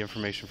to give you the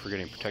information for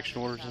getting protection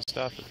orders and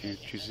stuff if you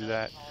choose to do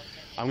that.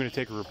 I'm going to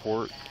take a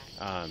report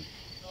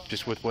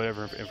just with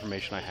whatever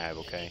information I have,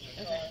 okay?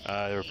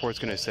 The report's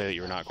going to say that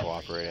you're not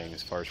cooperating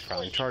as far as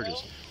filing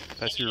charges.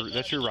 That's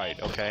your right,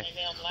 okay?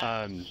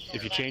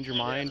 If you change your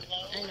mind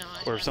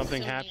or if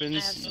something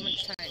happens,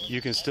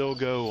 you can still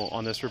go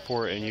on this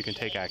report and you can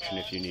take action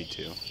if you need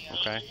to,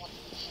 okay?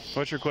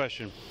 What's your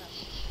question?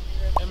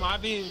 Am I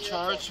being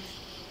charged?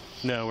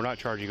 No, we're not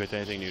charging you with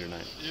anything new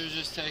tonight. You're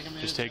just taking me.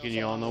 Just taking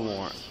you on the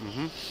warrant.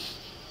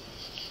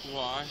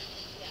 Why?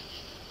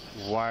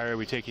 Why are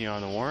we taking you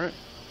on the warrant?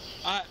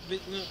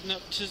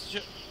 Just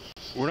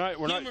We're not.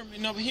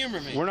 humor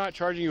me. We're not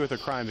charging you with a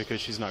crime because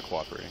she's not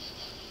cooperating.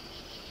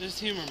 Just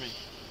humor me.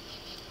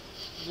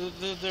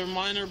 They're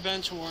minor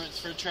bench warrants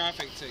for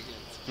traffic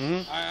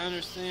tickets. I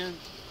understand.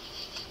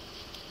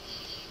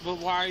 But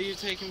why are you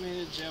taking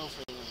me to jail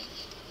for them?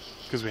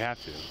 Because we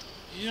have to.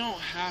 You don't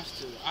have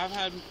to. I've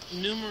had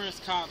numerous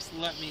cops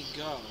let me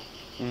go.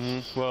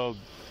 Well,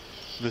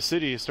 the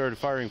city started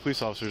firing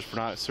police officers for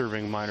not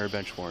serving minor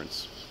bench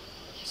warrants.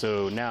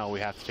 So now we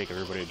have to take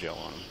everybody to jail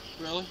on them.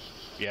 Really?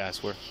 Yeah, I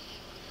swear.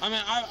 I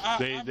mean, I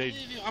believe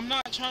you. I'm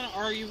not trying to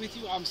argue with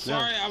you. I'm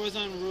sorry I was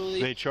unruly.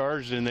 They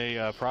charged and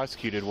they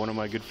prosecuted one of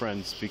my good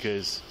friends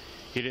because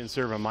he didn't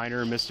serve a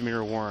minor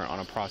misdemeanor warrant on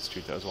a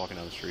prostitute that was walking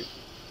down the street.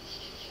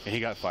 And he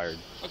got fired.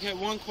 Okay,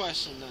 one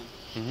question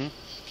then.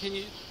 Can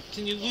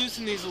you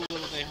loosen these a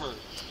little? They hurt.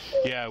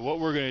 Yeah, what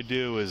we're going to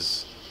do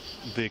is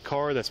the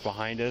car that's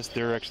behind us,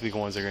 they're actually the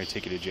ones that are going to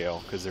take you to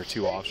jail because they're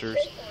 2 officers.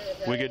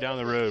 When we get down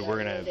the road,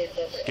 we're going to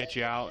get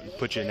you out and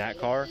put you in that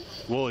car.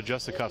 We'll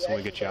adjust the cuffs when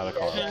we get you out of the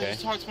car, okay? Can I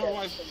just talk to my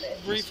wife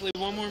briefly,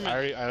 one more minute?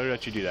 I already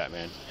let you do that,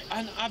 man.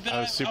 I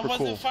was super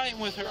wasn't cool. fighting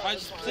with her.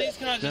 Please,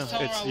 can I just tell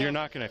her I love you're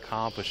not going to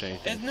accomplish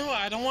anything. No,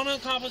 I don't want to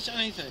accomplish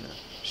anything. No.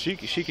 She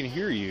can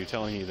hear you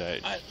telling you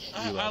that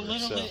you love her.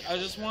 So. I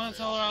just want to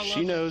tell her I love her.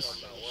 She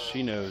knows.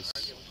 She knows.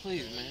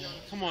 Please, man.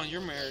 Come on,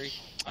 you're married.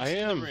 I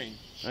am.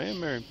 I am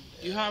married.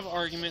 You have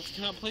arguments.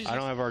 Can I please? I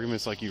don't have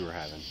arguments like you were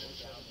having.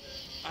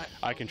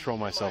 I control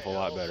myself a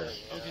lot better.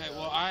 Okay,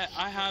 well, I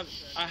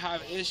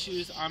have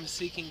issues. I'm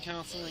seeking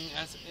counseling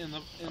as in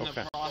the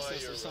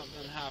process of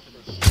something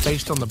happening.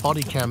 Based on the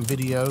body cam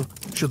video,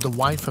 should the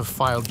wife have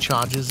filed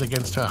charges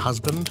against her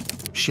husband?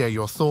 Share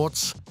your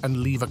thoughts and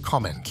leave a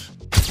comment.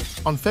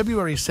 On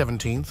February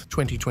 17th,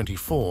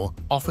 2024,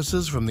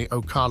 officers from the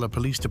Ocala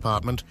Police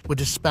Department were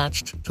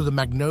dispatched to the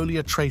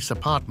Magnolia Trace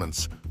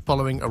Apartments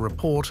following a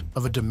report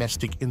of a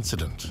domestic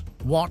incident.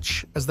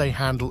 Watch as they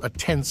handle a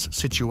tense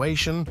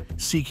situation,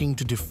 seeking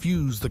to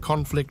defuse the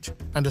conflict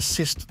and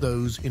assist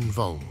those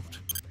involved.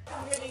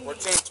 We're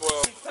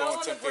 10-12, going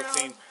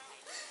 10-15.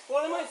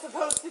 What am I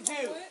supposed to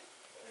do?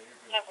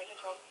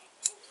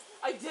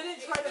 I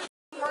didn't try to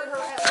hurt her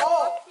at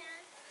all.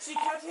 She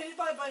kept hitting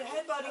by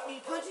headbutting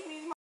me, punching me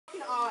in my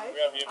fucking eye.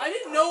 I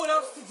didn't know what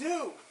else to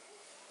do.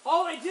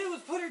 All I did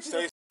was put her to the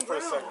ground. For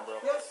a second, bro.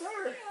 Yes,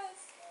 sir.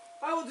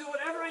 I will do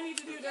whatever I need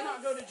to do to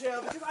not go to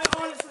jail because I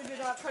honestly did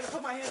not try to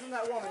put my hands on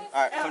that woman.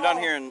 All right, come down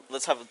here and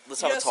let's have a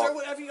yes, talk. Yes, sir.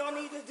 Whatever y'all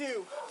need to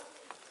do,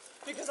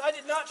 because I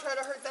did not try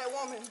to hurt that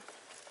woman.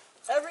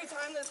 Every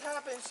time this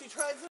happens, she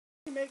tries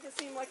to make it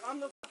seem like I'm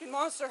the fucking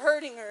monster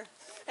hurting her,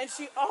 and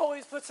she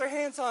always puts her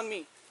hands on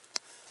me.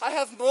 I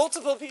have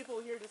multiple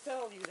people here to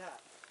tell you that.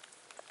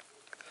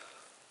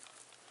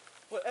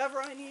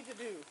 Whatever I need to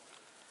do.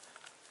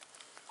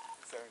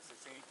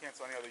 716, you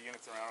cancel any other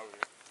units around over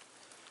here.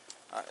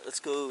 Alright, let's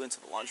go into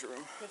the laundry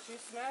room. But she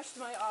smashed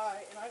my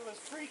eye, and I was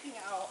freaking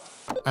out.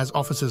 As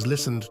officers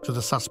listened to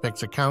the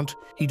suspect's account,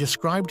 he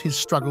described his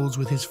struggles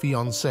with his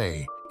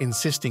fiancée,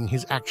 insisting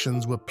his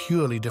actions were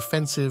purely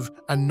defensive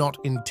and not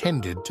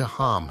intended to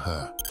harm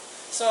her.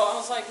 So I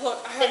was like,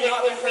 look, I have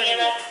not been hurting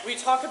you. We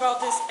talk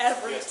about this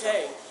every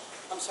day.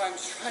 I'm sorry, I'm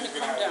just trying to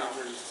calm down.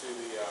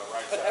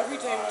 But every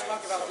day we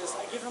talk about this,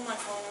 I give her my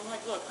phone, I'm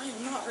like, look, I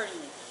am not hurting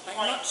you. I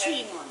am not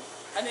cheating on you.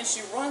 And then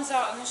she runs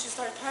out, and then she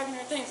starts packing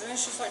her things, and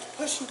then she starts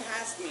pushing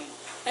past me.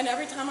 And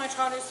every time I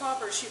try to stop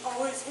her, she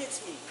always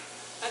hits me.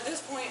 At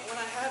this point, when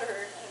I had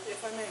her, if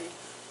I may,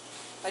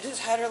 I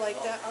just had her like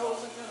that. I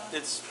wasn't gonna...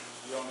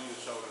 You don't need to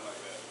shoulder like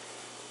that.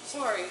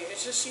 Sorry,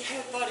 it's just she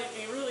headbutted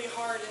me really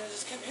hard, and it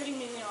just kept hitting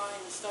me in the eye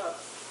and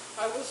stuff.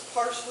 I was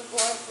partially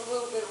blind for a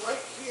little bit right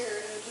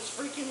here, and it just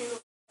freaking me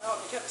the out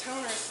and kept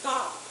telling her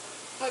stop.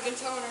 I've been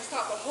telling her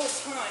stop the whole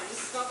time.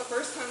 This is not the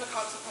first time the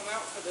cops have come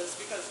out for this,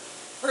 because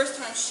first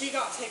time she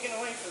got taken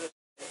away for this,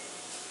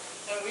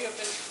 and we have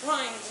been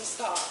trying to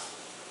stop.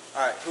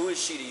 All right, who is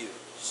she to you?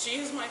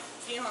 She is my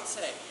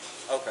fiance.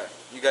 Okay,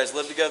 you guys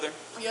live together?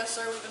 Yes,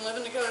 sir. We've been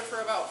living together for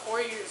about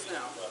 4 years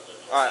now.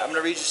 All right, I'm going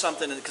to read you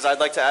something because I'd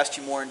like to ask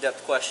you more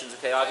in-depth questions,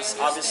 okay?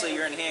 Obviously,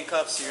 you're in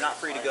handcuffs, so you're not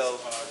free to go,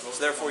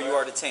 so therefore you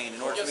are detained.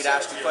 In order for me to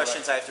ask you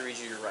questions, I have to read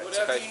you your rights,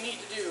 okay? Whatever you need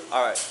to do.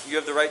 All right, you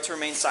have the right to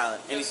remain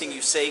silent. Anything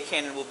you say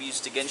can and will be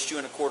used against you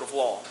in a court of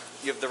law.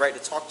 You have the right to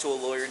talk to a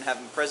lawyer and have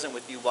him present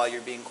with you while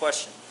you're being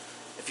questioned.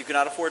 If you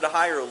cannot afford to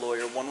hire a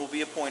lawyer, one will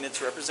be appointed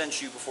to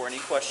represent you before any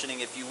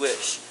questioning if you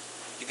wish.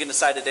 You can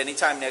decide at any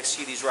time to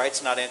execute these rights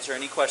and not answer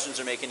any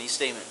questions or make any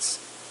statements.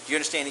 Do you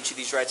understand each of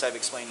these rights I've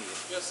explained to you?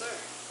 Yes,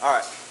 sir. All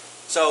right.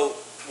 So,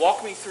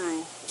 walk me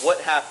through what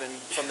happened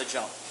from the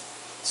jump.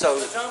 So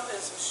the jump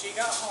is she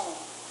got home,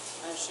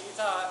 and she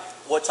thought...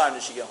 What time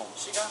did she get home?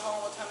 She got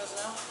home, what time is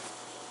it now?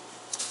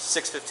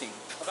 6:15.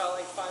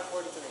 About like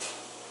 5:43.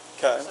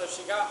 Okay. So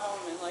she got home,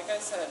 and like I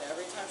said,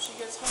 every time she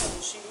gets home,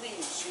 she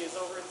leaves. She is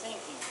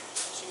overthinking.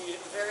 She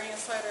very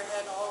inside her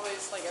head,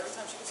 always, like every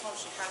time she gets home,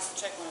 she has to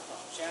check my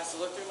phone. She has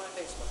to look through my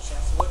Facebook. She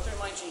has to look through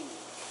my Gmail.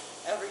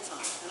 Every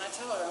time. And I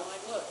tell her, I'm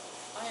like, look,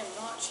 I am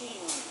not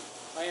cheating on you.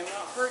 I am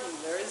not hurting you.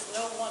 There is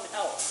no one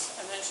else.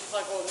 And then she's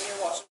like, well, then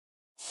you're watching.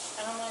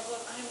 And I'm like, look,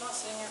 I am not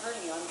sitting here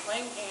hurting you. I'm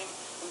playing a game.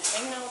 I'm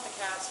hanging out with the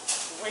cats,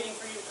 waiting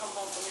for you to come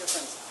home from your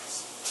friend's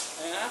house.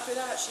 And after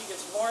that, she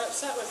gets more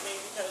upset with me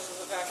because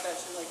of the fact that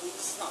she's like, this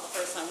is not the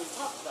first time we've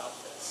talked about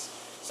this.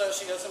 So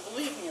she doesn't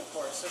believe me, of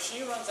course. So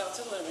she runs out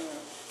to the living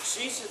room.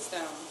 She sits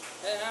down.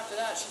 And then after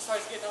that, she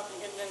starts getting up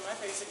and getting in my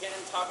face again,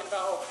 talking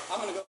about,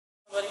 I'm going to go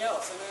somebody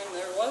else. And then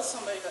there was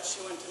somebody that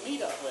she went to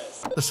meet up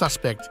with. The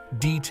suspect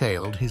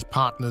detailed his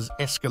partner's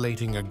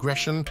escalating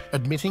aggression,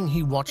 admitting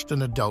he watched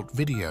an adult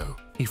video.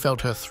 He felt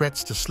her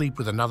threats to sleep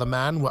with another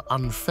man were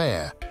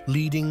unfair,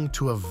 leading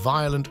to a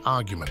violent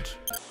argument.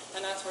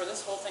 And that's where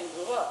this whole thing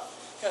blew up,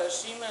 because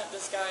she met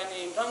this guy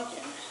named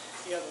Duncan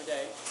the other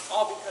day,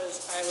 all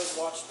because I did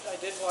watch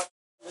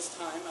this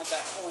time at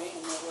that point,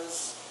 and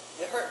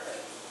it hurt her.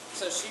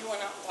 So she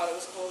went out and thought it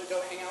was cool to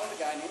go hang out with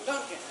a guy named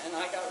Duncan, and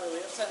I got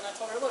really upset, and I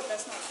told her, look,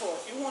 that's not cool.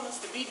 If you want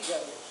us to be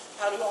together,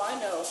 how do I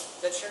know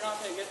that you're not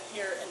going to get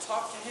here and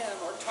talk to him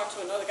or talk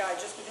to another guy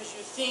just because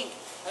you think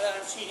that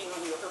I'm cheating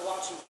on you or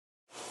watching you?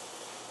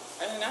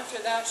 And then after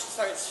that, she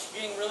starts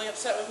getting really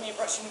upset with me,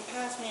 brushing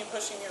past me and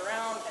pushing me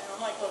around, and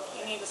I'm like, look,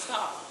 you need to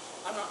stop.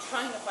 I'm not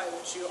trying to fight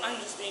with you. I'm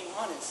just being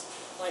honest.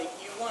 Like,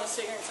 you want to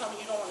sit here and tell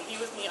me you don't want to be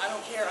with me. I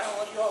don't care. I don't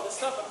want to do all this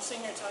stuff. But I'm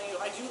sitting here telling you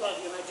I do love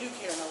you and I do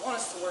care and I want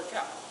us to work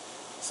out.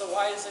 So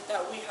why is it that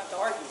we have to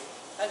argue?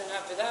 And then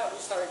after that, we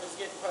started just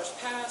getting pushed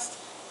past.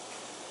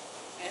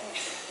 And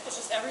it's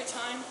just every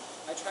time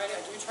I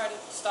do try to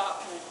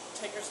stop and I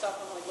take her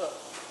stuff. I'm like, look,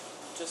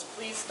 just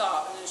please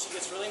stop. And then she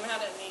gets really mad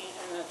at me.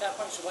 And at that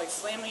point, she'll like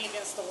slam me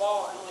against the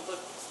wall. And I'm like,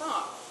 look,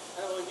 stop.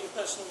 And we'll be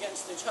pushing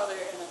against each other.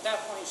 And at that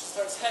point, she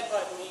starts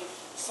headbutting me,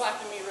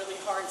 slapping me really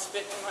hard,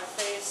 spitting in my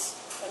face.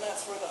 And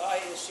that's where the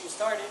eye issue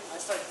started. I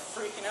started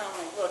freaking out.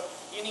 I'm like, look,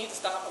 you need to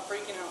stop. I'm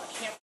freaking out. I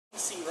can't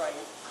see right.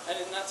 And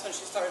then that's when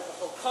she started the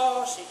whole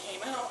call. She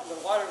came out. The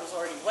water was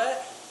already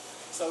wet.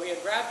 So we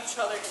had grabbed each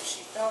other and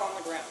she fell on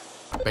the ground.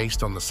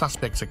 Based on the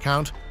suspect's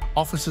account,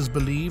 officers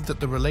believe that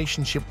the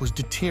relationship was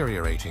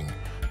deteriorating,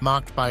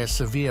 marked by a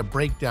severe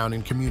breakdown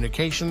in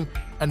communication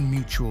and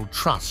mutual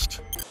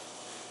trust.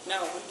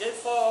 Now, we did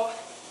fall.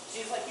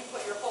 She's like, you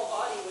put your whole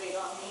body weight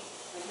on me.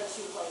 And then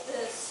she was like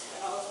this,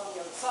 and I was on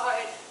the other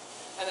side.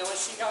 And then when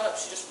she got up,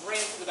 she just ran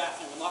to the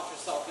bathroom and locked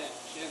herself in.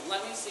 She didn't let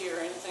me see her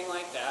or anything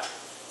like that.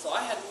 So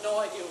I had no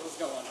idea what was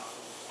going on.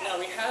 Now,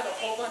 we had a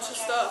whole bunch of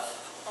stuff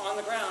on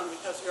the ground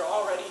because you're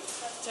already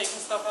taking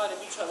stuff out of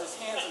each other's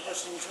hands and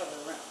pushing each other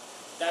around.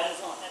 That is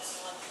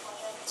honest.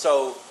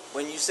 So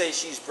when you say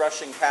she's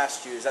brushing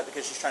past you, is that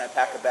because she's trying to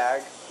pack a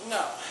bag?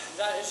 No,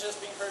 that is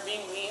just her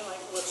being mean.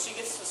 Like, well, she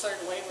gets to a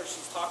certain way where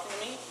she's talking to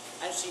me,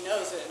 and she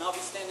knows it, and I'll be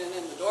standing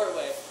in the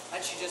doorway,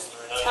 and she just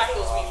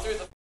tackles me through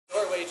the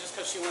doorway just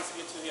because she wants to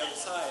get to the other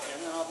side.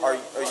 And then I'll be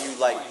Are you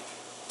like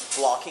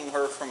blocking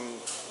her from?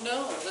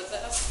 No, that's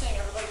the thing.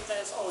 Everybody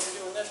says, "Oh,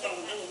 you're doing this," but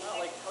I'm really not.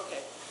 Like,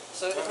 okay.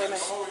 So if I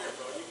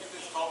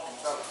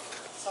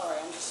sorry,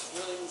 I'm just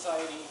really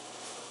anxiety.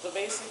 So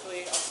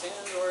basically, I'll stand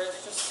in the door,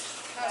 just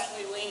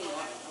casually lean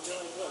on it. I'll be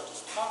like, "Look,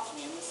 just talk to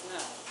me and this and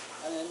that."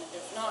 And then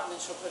if not, then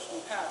she'll push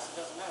me past. It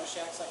doesn't matter. She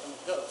acts like I'm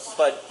a ghost.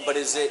 But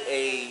is it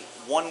a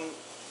one?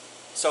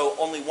 So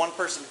only one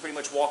person can pretty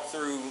much walk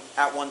through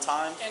at one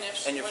time? And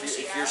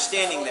if you're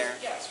standing there...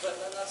 Yes, but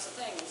then that's the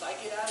thing, is I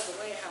get out of the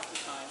way half the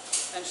time,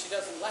 and she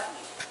doesn't let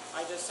me.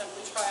 I just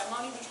simply try, I'm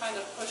not even trying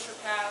to push her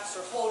past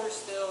or hold her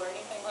still or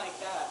anything like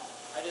that.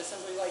 I just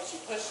simply, like, she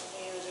pushes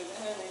me and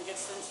then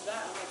gets into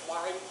that. I'm like,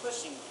 why are you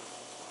pushing me?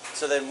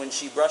 So then when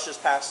she brushes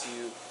past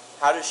you,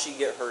 how does she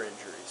get her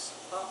injuries?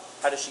 Huh?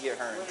 How does she get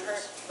her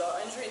injuries? The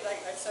injury,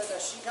 like I said,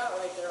 that she got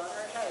right there on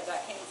her head,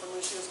 that came from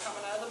when she was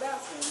coming out of the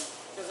bathroom.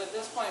 Because at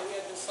this point, we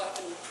had been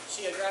slapping,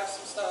 she had grabbed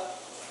some stuff,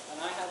 and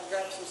I had to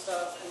grab some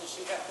stuff, and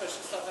she kept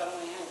pushing stuff out of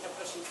my hand,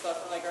 kept pushing stuff,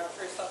 and I grabbed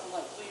her stuff, I'm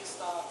like, please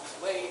stop, just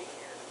wait.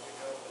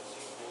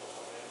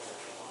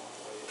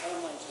 And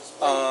I'm like, just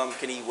wait.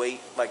 Can he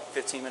wait like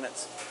 15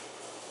 minutes?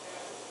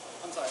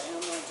 I'm sorry, and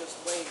I'm like, just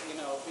wait, you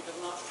know, because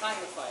I'm not trying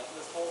to fight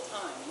this whole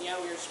time. And yeah,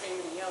 we were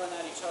screaming and yelling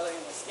at each other,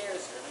 and it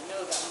scares her, and I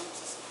know that.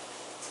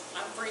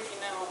 I'm freaking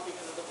out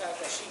because of the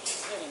fact that she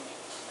keeps hitting me.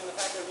 And the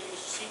fact that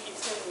she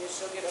keeps hitting me,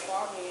 she'll get up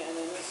on me, and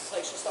then it's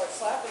like she starts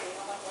slapping me,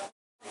 and I'm like, why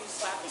are you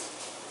slapping me?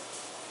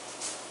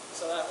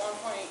 So at one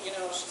point, you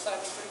know, she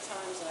slapped me 3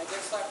 times, and I did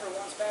slap her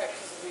once back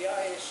because of the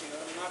eye issue.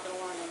 I'm not going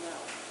to lie on that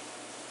one.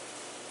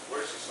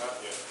 Where's she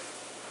slapped you?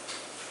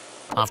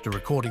 After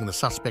recording the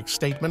suspect's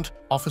statement,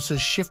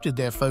 officers shifted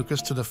their focus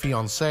to the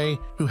fiancée,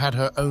 who had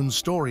her own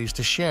stories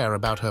to share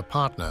about her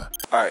partner.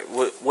 All right,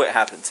 what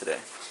happened today?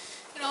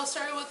 It all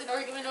started with an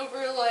argument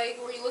over, like,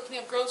 were you looking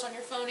up girls on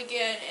your phone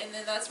again? And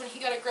then that's when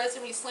he got aggressive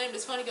and he slammed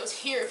his phone. He goes,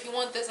 here, if you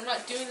want this, I'm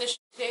not doing this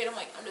today. And I'm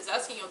like, I'm just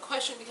asking you a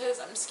question because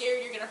I'm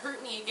scared you're going to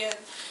hurt me again.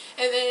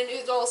 And then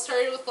it all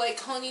started with, like,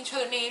 calling each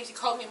other names. He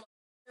called me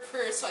a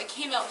first, so I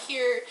came out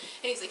here,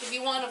 and he's like, if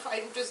you want to,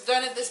 I'm just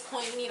done at this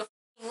point, you need to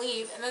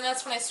leave. And then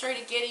that's when I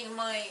started getting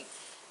my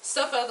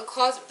stuff out of the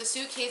closet with the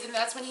suitcase, and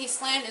that's when he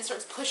slammed and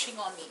starts pushing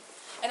on me.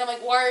 And I'm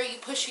like, why are you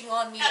pushing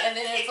on me? And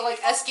then it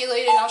like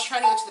escalated, and I was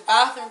trying to go to the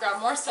bathroom,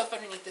 grab more stuff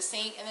underneath the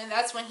sink, and then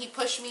that's when he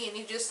pushed me, and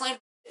he just slammed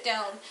it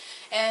down,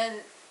 and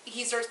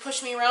he starts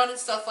pushing me around and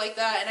stuff like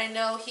that, and I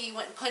know he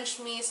went and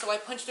punched me, so I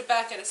punched it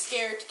back out of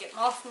scare to get him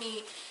off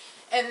me.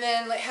 And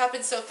then it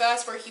happened so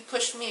fast where he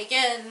pushed me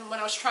again when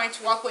I was trying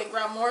to walk away and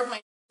grab more of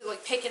my,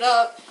 like, pick it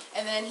up,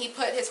 and then he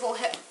put his whole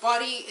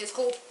body, his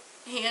whole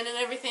hand and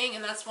everything,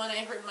 and that's when I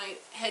heard my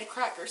head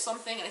crack or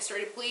something, and I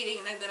started bleeding,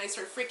 and then I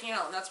started freaking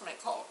out, and that's when I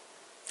called.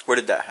 Where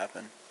did that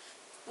happen?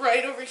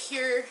 Right over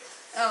here.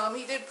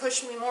 He did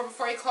push me more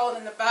before I called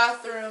in the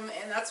bathroom,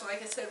 and that's when,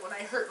 like I said, when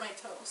I hurt my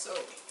toe. So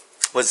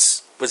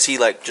was he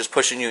like just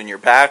pushing you in your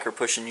back or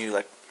pushing you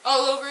like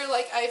all over?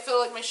 Like I feel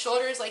like my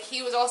shoulders. Like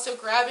he was also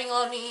grabbing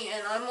on me,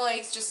 and I'm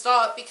like, just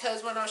stop,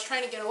 because when I was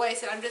trying to get away, I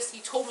said,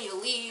 he told me to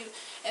leave,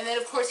 and then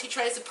of course he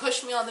tries to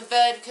push me on the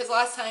bed, because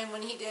last time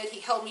when he did,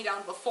 he held me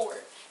down before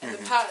in the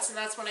past, and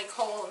that's when I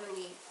called and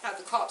we had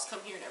the cops come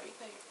here and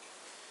everything.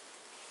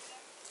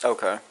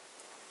 Okay.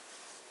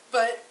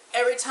 But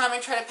every time I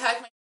try to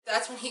pack my,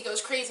 that's when he goes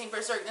crazy and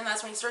berserk, and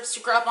that's when he starts to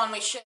grab on my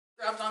shit,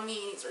 grabbed on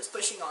me, and he starts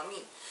pushing on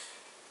me.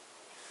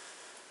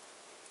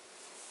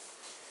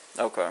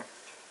 Okay.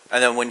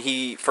 And then when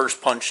he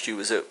first punched you,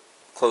 was it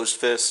closed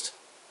fist,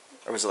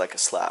 or was it like a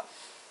slap?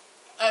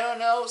 I don't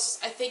know.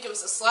 I think it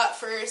was a slap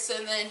first,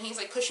 and then he's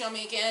like pushing on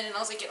me again, and I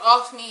was like, get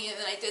off me, and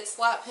then I did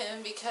slap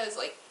him because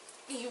like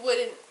he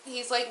wouldn't,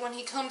 he's like, when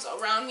he comes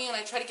around me and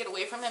I try to get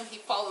away from him, he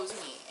follows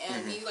me,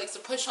 and he likes to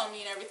push on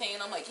me and everything,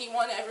 and I'm like, you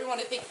want everyone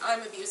to think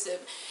I'm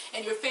abusive,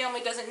 and your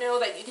family doesn't know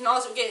that you can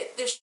also get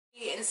this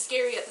shitty and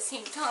scary at the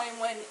same time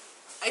when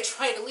I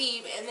try to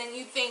leave, and then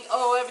you think,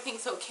 oh,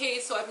 everything's okay,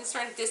 so I've been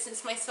starting to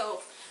distance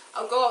myself.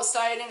 I'll go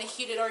outside in a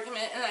heated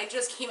argument, and I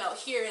just came out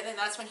here, and then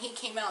that's when he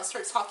came out and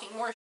starts talking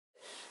more shit.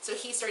 So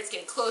he starts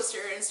getting closer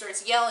and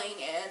starts yelling,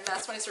 and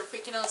that's when I start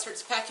freaking out,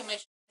 starts packing my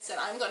shit. I said,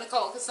 I'm going to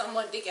call because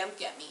someone to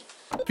get me.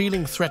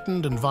 Feeling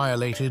threatened and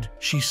violated,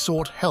 she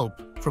sought help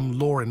from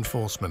law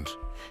enforcement.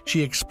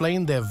 She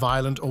explained their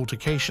violent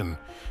altercation,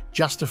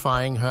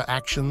 justifying her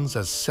actions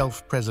as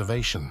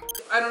self-preservation.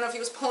 I don't know if he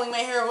was pulling my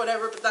hair or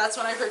whatever, but that's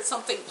when I heard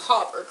something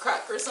pop or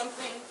crack or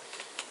something.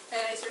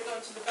 And I started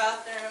going to the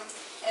bathroom,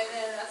 and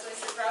then that's when I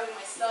started grabbing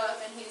my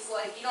stuff, and he's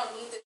like, you don't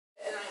need this.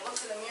 And I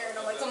looked in the mirror, and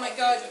I'm like, oh my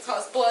god, you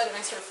caused blood, and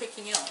I started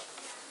freaking out.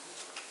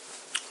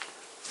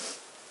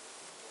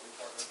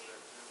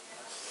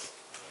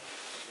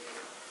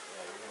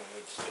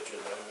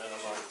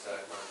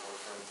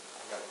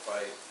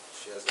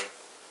 She has a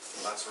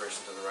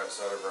laceration to the right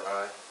side of her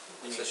eye.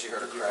 So she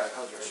heard a crack.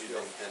 She's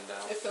been pinned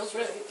down. It feels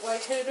really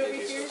lightheaded over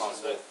here.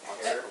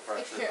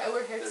 I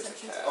wear hair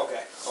extensions.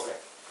 Okay, okay.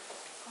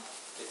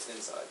 It's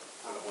inside.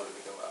 I don't want it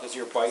to go out. Does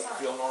your bite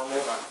feel normal?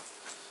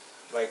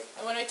 Like,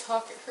 and when I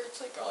talk, it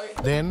hurts like all right.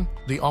 Then,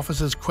 the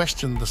officers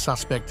questioned the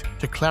suspect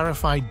to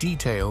clarify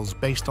details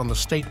based on the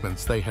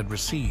statements they had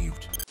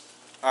received.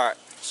 Alright,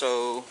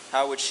 so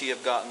how would she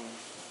have gotten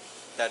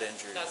that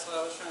injury? That's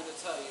what I was trying to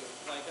tell you.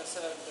 Like I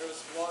said, there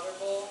was water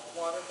bowl,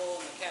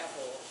 and the cat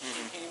bowl.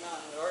 She came out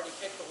and we already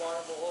kicked the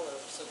water bowl over,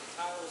 so the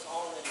tile was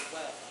already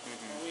wet.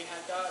 When we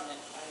had gotten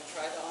it, I had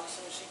tried to,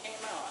 honestly, when she came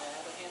out, I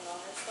had a hand on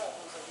her stuff and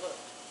I was like, look,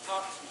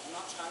 talk to me.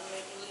 I'm not trying to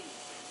make you leave.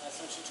 That's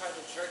when she tried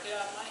to jerk it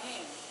out of my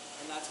hand.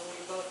 And that's when we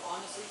both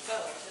honestly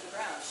fell to the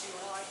ground. She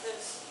went like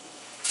this.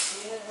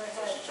 She hit her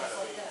head just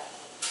like that.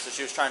 So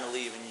she was trying to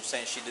leave, and you're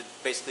saying she did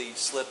basically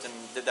slipped and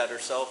did that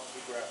herself?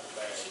 She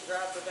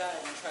grabbed the bag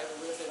and tried to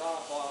rip it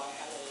off while I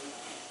had it in my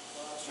hand.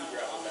 Well, I was trying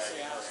to honestly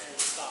ask her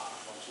to stop.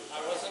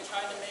 I wasn't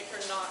trying to make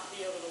her not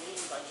be able to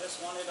leave. I just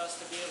wanted us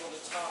to be able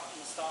to talk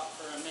and stop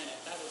for a minute.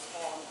 That is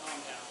all in the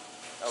compound.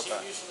 Okay.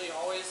 She usually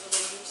always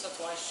leaves. That's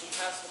why she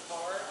has the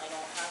car. I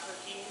don't have her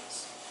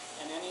keys.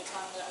 And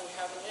anytime that we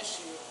have an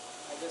issue,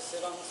 I just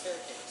sit on the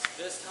staircase.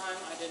 This time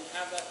I didn't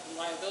have that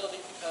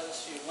liability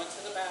because she went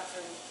to the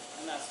bathroom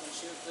and that's when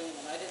she was clean,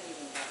 and I didn't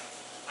even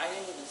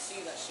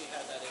see that she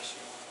had that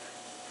issue on her.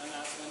 And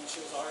that's when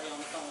she was already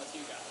on the phone with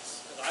you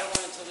guys. Because I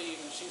wanted to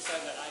leave and she said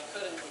that I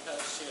couldn't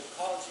because she had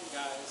called you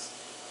guys.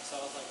 So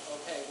I was like,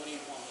 okay, what do you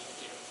want me to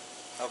do?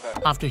 Okay.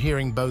 After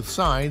hearing both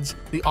sides,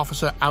 the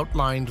officer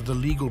outlined the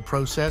legal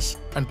process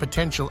and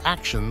potential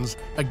actions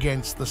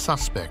against the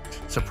suspect.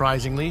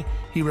 Surprisingly,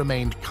 he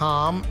remained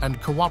calm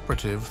and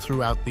cooperative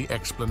throughout the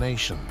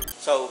explanation.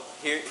 So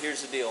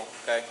here's the deal,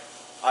 okay?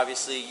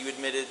 Obviously, you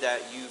admitted that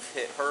you've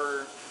hit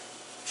her.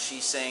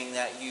 She's saying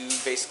that you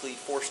basically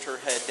forced her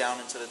head down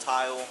into the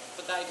tile.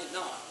 But I did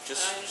not.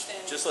 I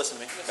understand. Just listen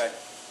to me, okay?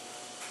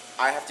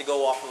 I have to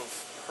go off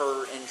of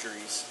her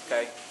injuries,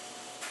 okay?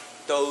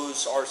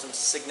 Those are some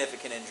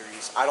significant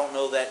injuries. I don't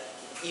know that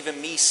even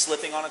me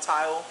slipping on a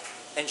tile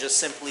and just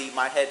simply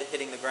my head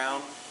hitting the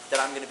ground, that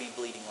I'm going to be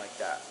bleeding like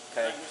that,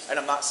 okay? And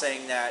I'm not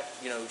saying that,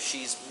 you know,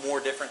 she's more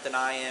different than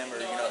I am, or,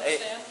 you know,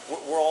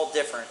 we're all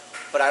different.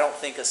 But I don't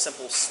think a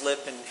simple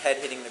slip and head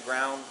hitting the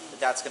ground,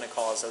 that's going to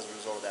cause as a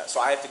result of that. So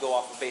I have to go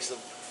off the basis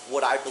of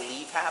what I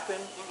believe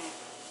happened.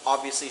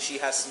 Obviously, she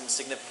has some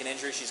significant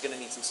injuries. She's going to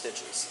need some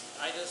stitches.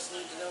 I just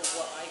need to know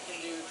what I can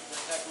do to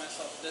protect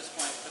myself at this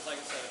point, because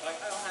like I said, I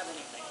don't have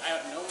anything. I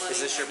have no money.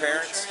 Is this your no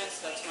parents? Insurance.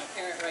 That's my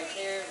parent right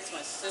there. It's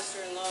my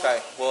sister-in-law. Okay,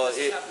 well,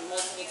 this has happened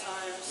multiple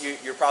times.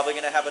 You're probably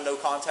going to have a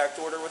no-contact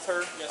order with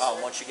her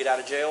once you get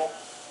out of jail.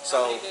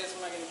 How many days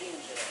am I going to be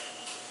in jail?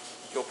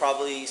 You'll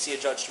probably see a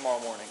judge tomorrow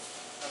morning.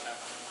 Okay.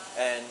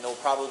 And they'll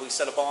probably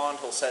set a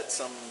bond. He'll set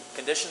some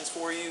conditions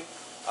for you.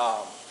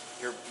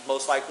 You're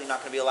most likely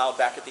not going to be allowed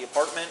back at the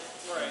apartment.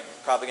 Right.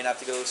 Probably going to have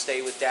to go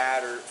stay with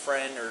dad or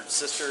friend or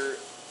sister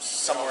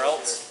somewhere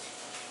else.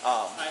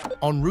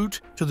 En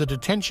route to the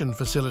detention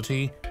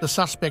facility, the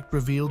suspect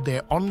revealed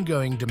their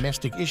ongoing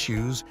domestic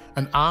issues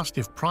and asked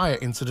if prior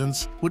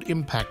incidents would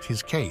impact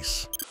his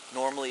case.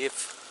 Normally,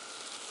 if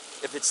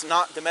it's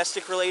not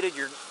domestic related,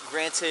 you're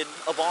granted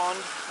a bond.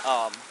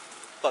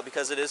 But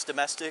because it is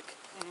domestic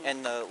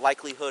and the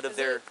likelihood of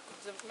their...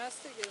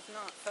 Domestic is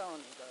not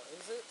felony, though,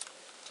 is it?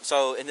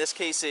 So in this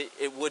case,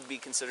 it would be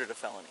considered a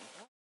felony.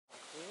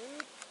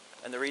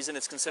 And the reason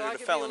it's considered a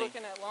felony... So I could be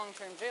looking at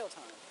long-term jail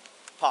time?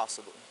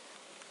 Possibly.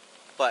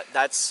 But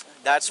that's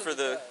for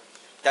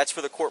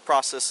the court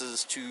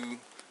processes to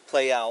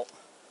play out.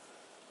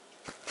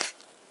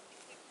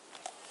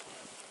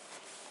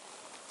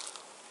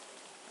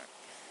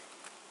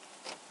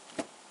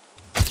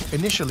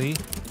 Initially,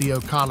 the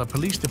Ocala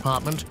Police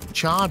Department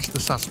charged the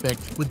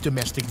suspect with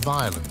domestic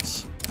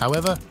violence.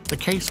 However, the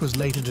case was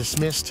later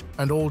dismissed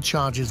and all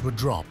charges were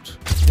dropped.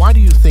 Why do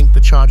you think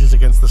the charges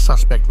against the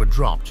suspect were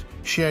dropped?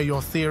 Share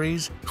your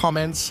theories,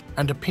 comments,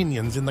 and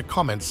opinions in the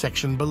comments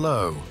section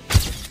below.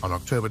 On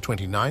October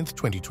 29,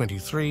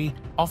 2023,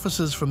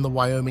 officers from the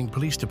Wyoming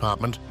Police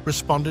Department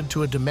responded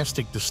to a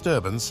domestic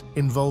disturbance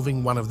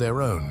involving one of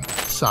their own,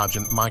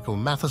 Sergeant Michael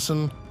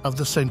Matheson of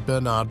the St.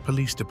 Bernard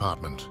Police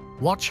Department.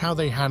 Watch how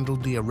they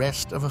handled the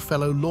arrest of a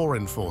fellow law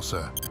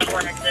enforcer.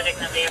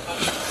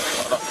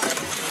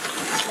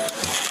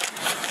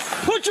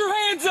 Put your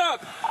hands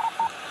up!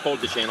 Hold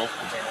the channel.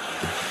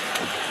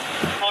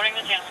 Holding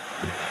the channel.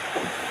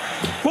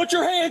 Put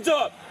your hands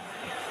up!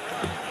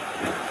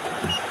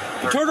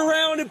 Turn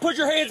around and put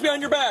your hands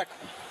behind your back.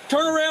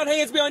 Turn around,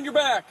 hands behind your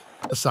back.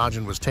 The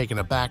sergeant was taken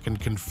aback and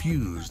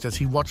confused as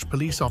he watched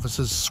police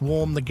officers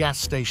swarm the gas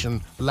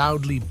station,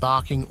 loudly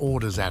barking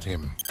orders at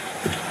him.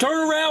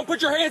 Turn around,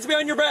 put your hands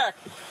behind your back.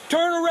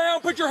 Turn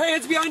around, put your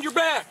hands behind your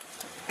back.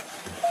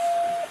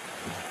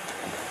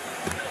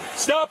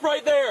 Stop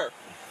right there.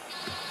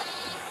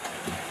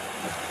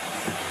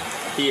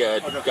 He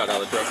got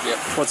out of the truck, yeah.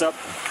 What's up?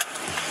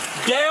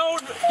 Down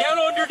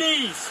on your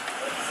knees.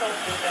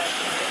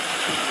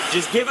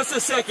 Just give us a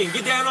second.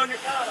 Get down on your...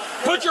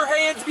 Put your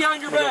hands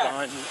behind your back.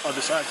 Behind the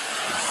other side.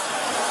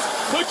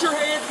 Put your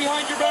hands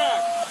behind your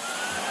back.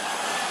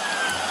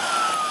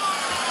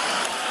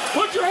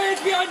 Put your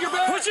hands behind your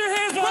back. Put your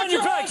hands behind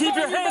your back. Keep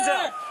your hands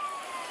out.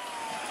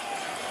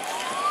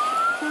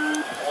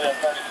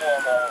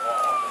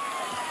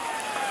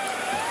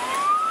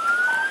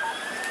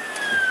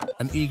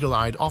 An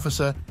eagle-eyed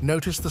officer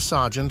noticed the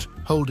sergeant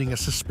holding a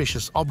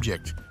suspicious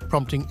object,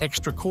 prompting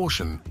extra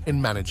caution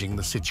in managing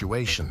the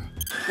situation.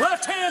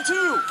 Left hand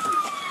too.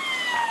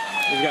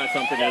 He's got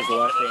something in his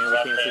left hand. We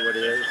can't see what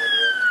it is.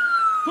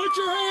 Put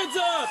your hands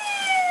up.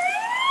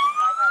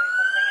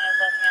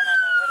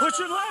 Put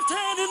your left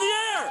hand in the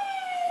air.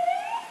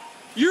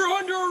 You're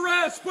under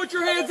arrest. Put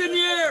your hands in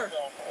the air.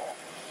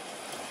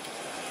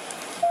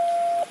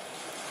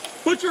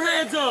 Put your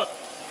hands up.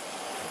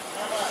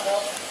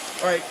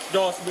 All right,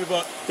 Dawson, move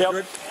up.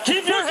 Yep.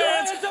 Keep your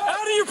hands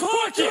out of your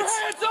pockets. Put your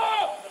hands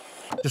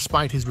up.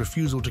 Despite his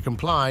refusal to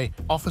comply,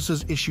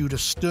 officers issued a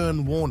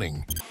stern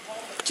warning.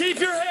 Keep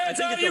your hands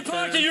out of your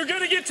pocket. You're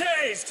going to get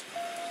tased.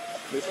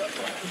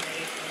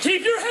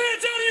 Keep your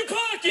hands out of your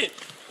pocket.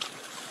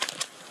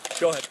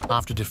 Go ahead.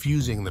 After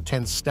defusing the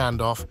tense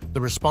standoff,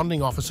 the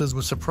responding officers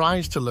were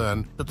surprised to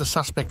learn that the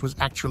suspect was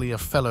actually a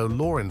fellow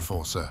law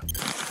enforcer.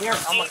 Here,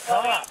 I'm a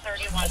cop.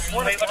 I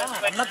swear to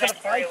God, I'm not going to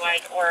fight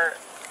you. Or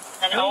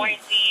an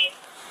OAC.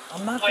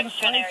 I'm not going to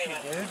fight you,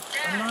 dude.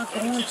 I'm not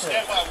going to.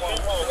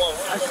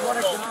 I swear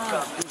to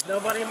God, there's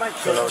nobody in my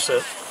case.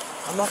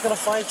 I'm not going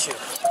to fight you.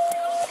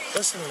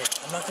 Listen to me.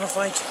 I'm not going to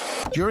fight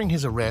you. During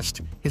his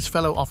arrest, his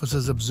fellow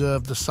officers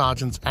observed the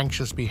sergeant's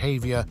anxious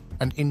behavior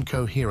and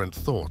incoherent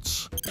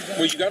thoughts.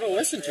 Well, you got to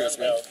listen to us,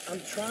 man.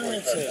 I'm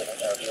trying to.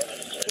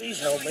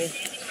 Please help me.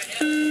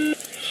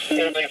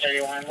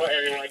 31. What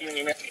area do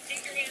you need?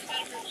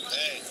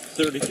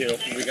 32.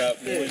 We got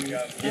one.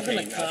 I've been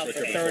a cop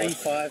for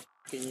 35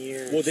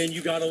 years. Well, then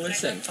you got to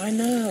listen. I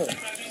know.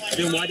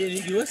 Then why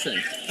didn't you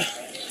listen?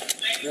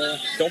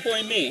 Don't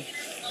blame me.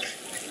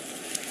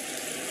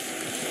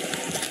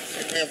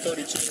 I'm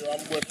 32. I'm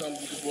with them.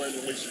 You can go ahead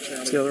and release your channel.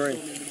 Let's get out of the ring.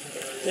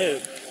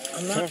 Dude,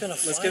 I'm not going to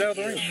fight. Let's get out of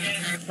the ring.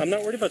 I'm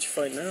not worried about you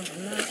fighting now.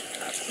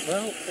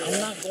 I'm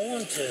not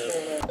going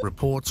to.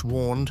 Reports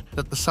warned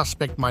that the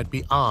suspect might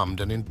be armed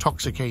and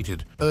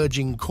intoxicated,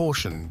 urging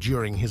caution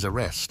during his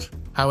arrest.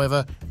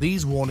 However,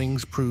 these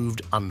warnings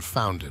proved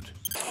unfounded.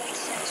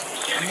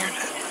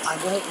 I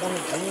don't want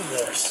to do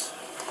this.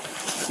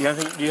 Do you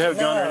have a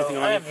gun or anything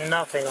on you? I have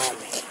nothing on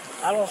me.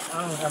 I don't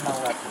have my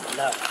weapon.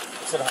 No.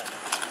 Sit down.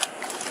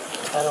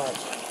 I don't.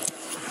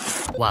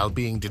 While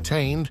being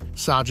detained,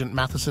 Sergeant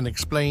Matheson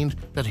explained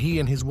that he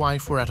and his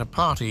wife were at a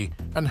party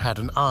and had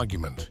an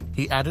argument.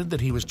 He added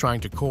that he was trying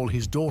to call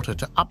his daughter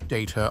to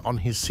update her on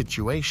his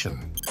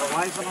situation. My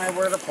wife and I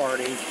were at a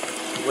party.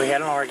 We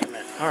had an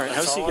argument. All right,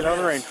 have a seat. Get out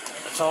of the ring.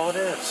 That's all it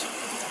is.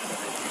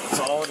 That's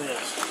all it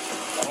is.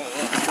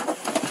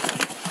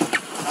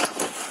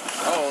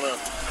 Oh, no.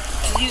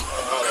 Can you...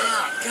 Oh,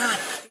 God.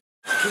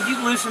 Can you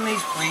loosen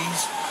these,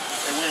 please?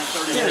 Are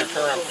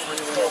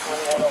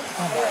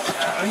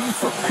you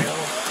for real?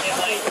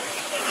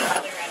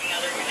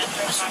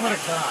 I swear to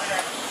God.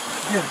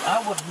 Dude, I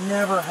would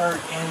never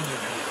hurt any of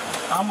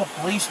you. I'm a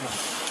policeman.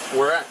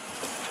 Where at?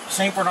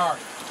 St. Bernard.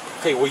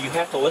 Okay, well, you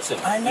have to listen.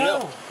 I know. You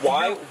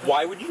know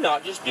why would you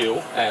not just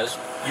do as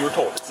you were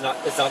told? It's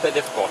not that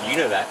difficult. You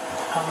know that.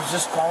 I was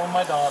just calling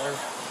my daughter.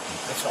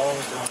 That's all I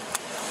was doing.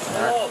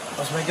 I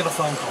was making a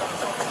phone call.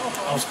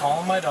 I was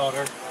calling my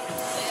daughter.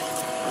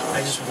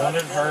 I just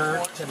wanted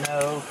her to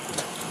know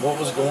what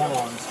was going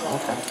on.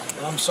 Okay.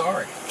 And I'm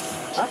sorry.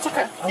 That's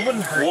okay. I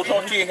wouldn't hurt you. We'll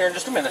talk to you here in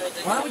just a minute.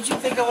 Why would you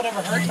think I would ever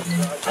hurt you?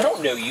 I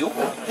don't know you.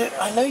 Dude,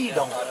 I know you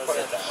don't.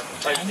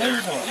 I know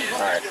you don't.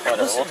 All right,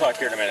 whatever. We'll talk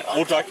here in a minute.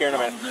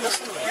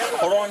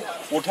 Hold on.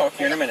 We'll talk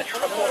here in a minute.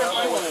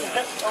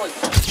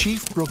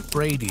 Chief Brooke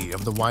Brady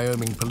of the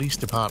Wyoming Police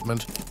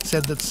Department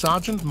said that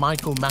Sergeant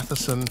Michael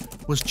Matheson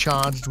was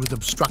charged with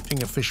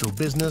obstructing official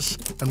business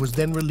and was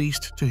then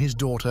released to his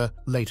daughter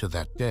later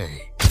that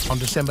day. On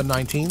December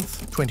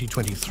 19th,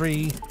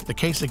 2023, the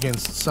case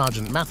against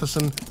Sergeant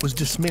Matheson was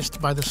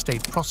dismissed by the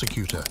state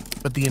prosecutor,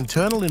 but the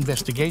internal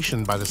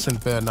investigation by the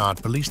St.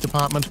 Bernard Police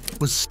Department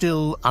was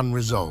still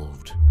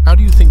unresolved. How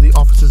do you think the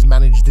officers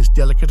managed this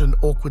delicate and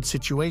awkward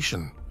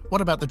situation? What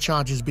about the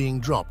charges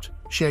being dropped?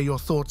 Share your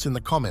thoughts in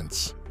the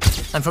comments.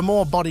 And for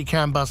more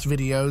BodyCamBust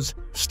videos,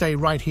 stay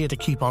right here to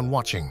keep on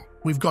watching.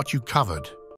 We've got you covered.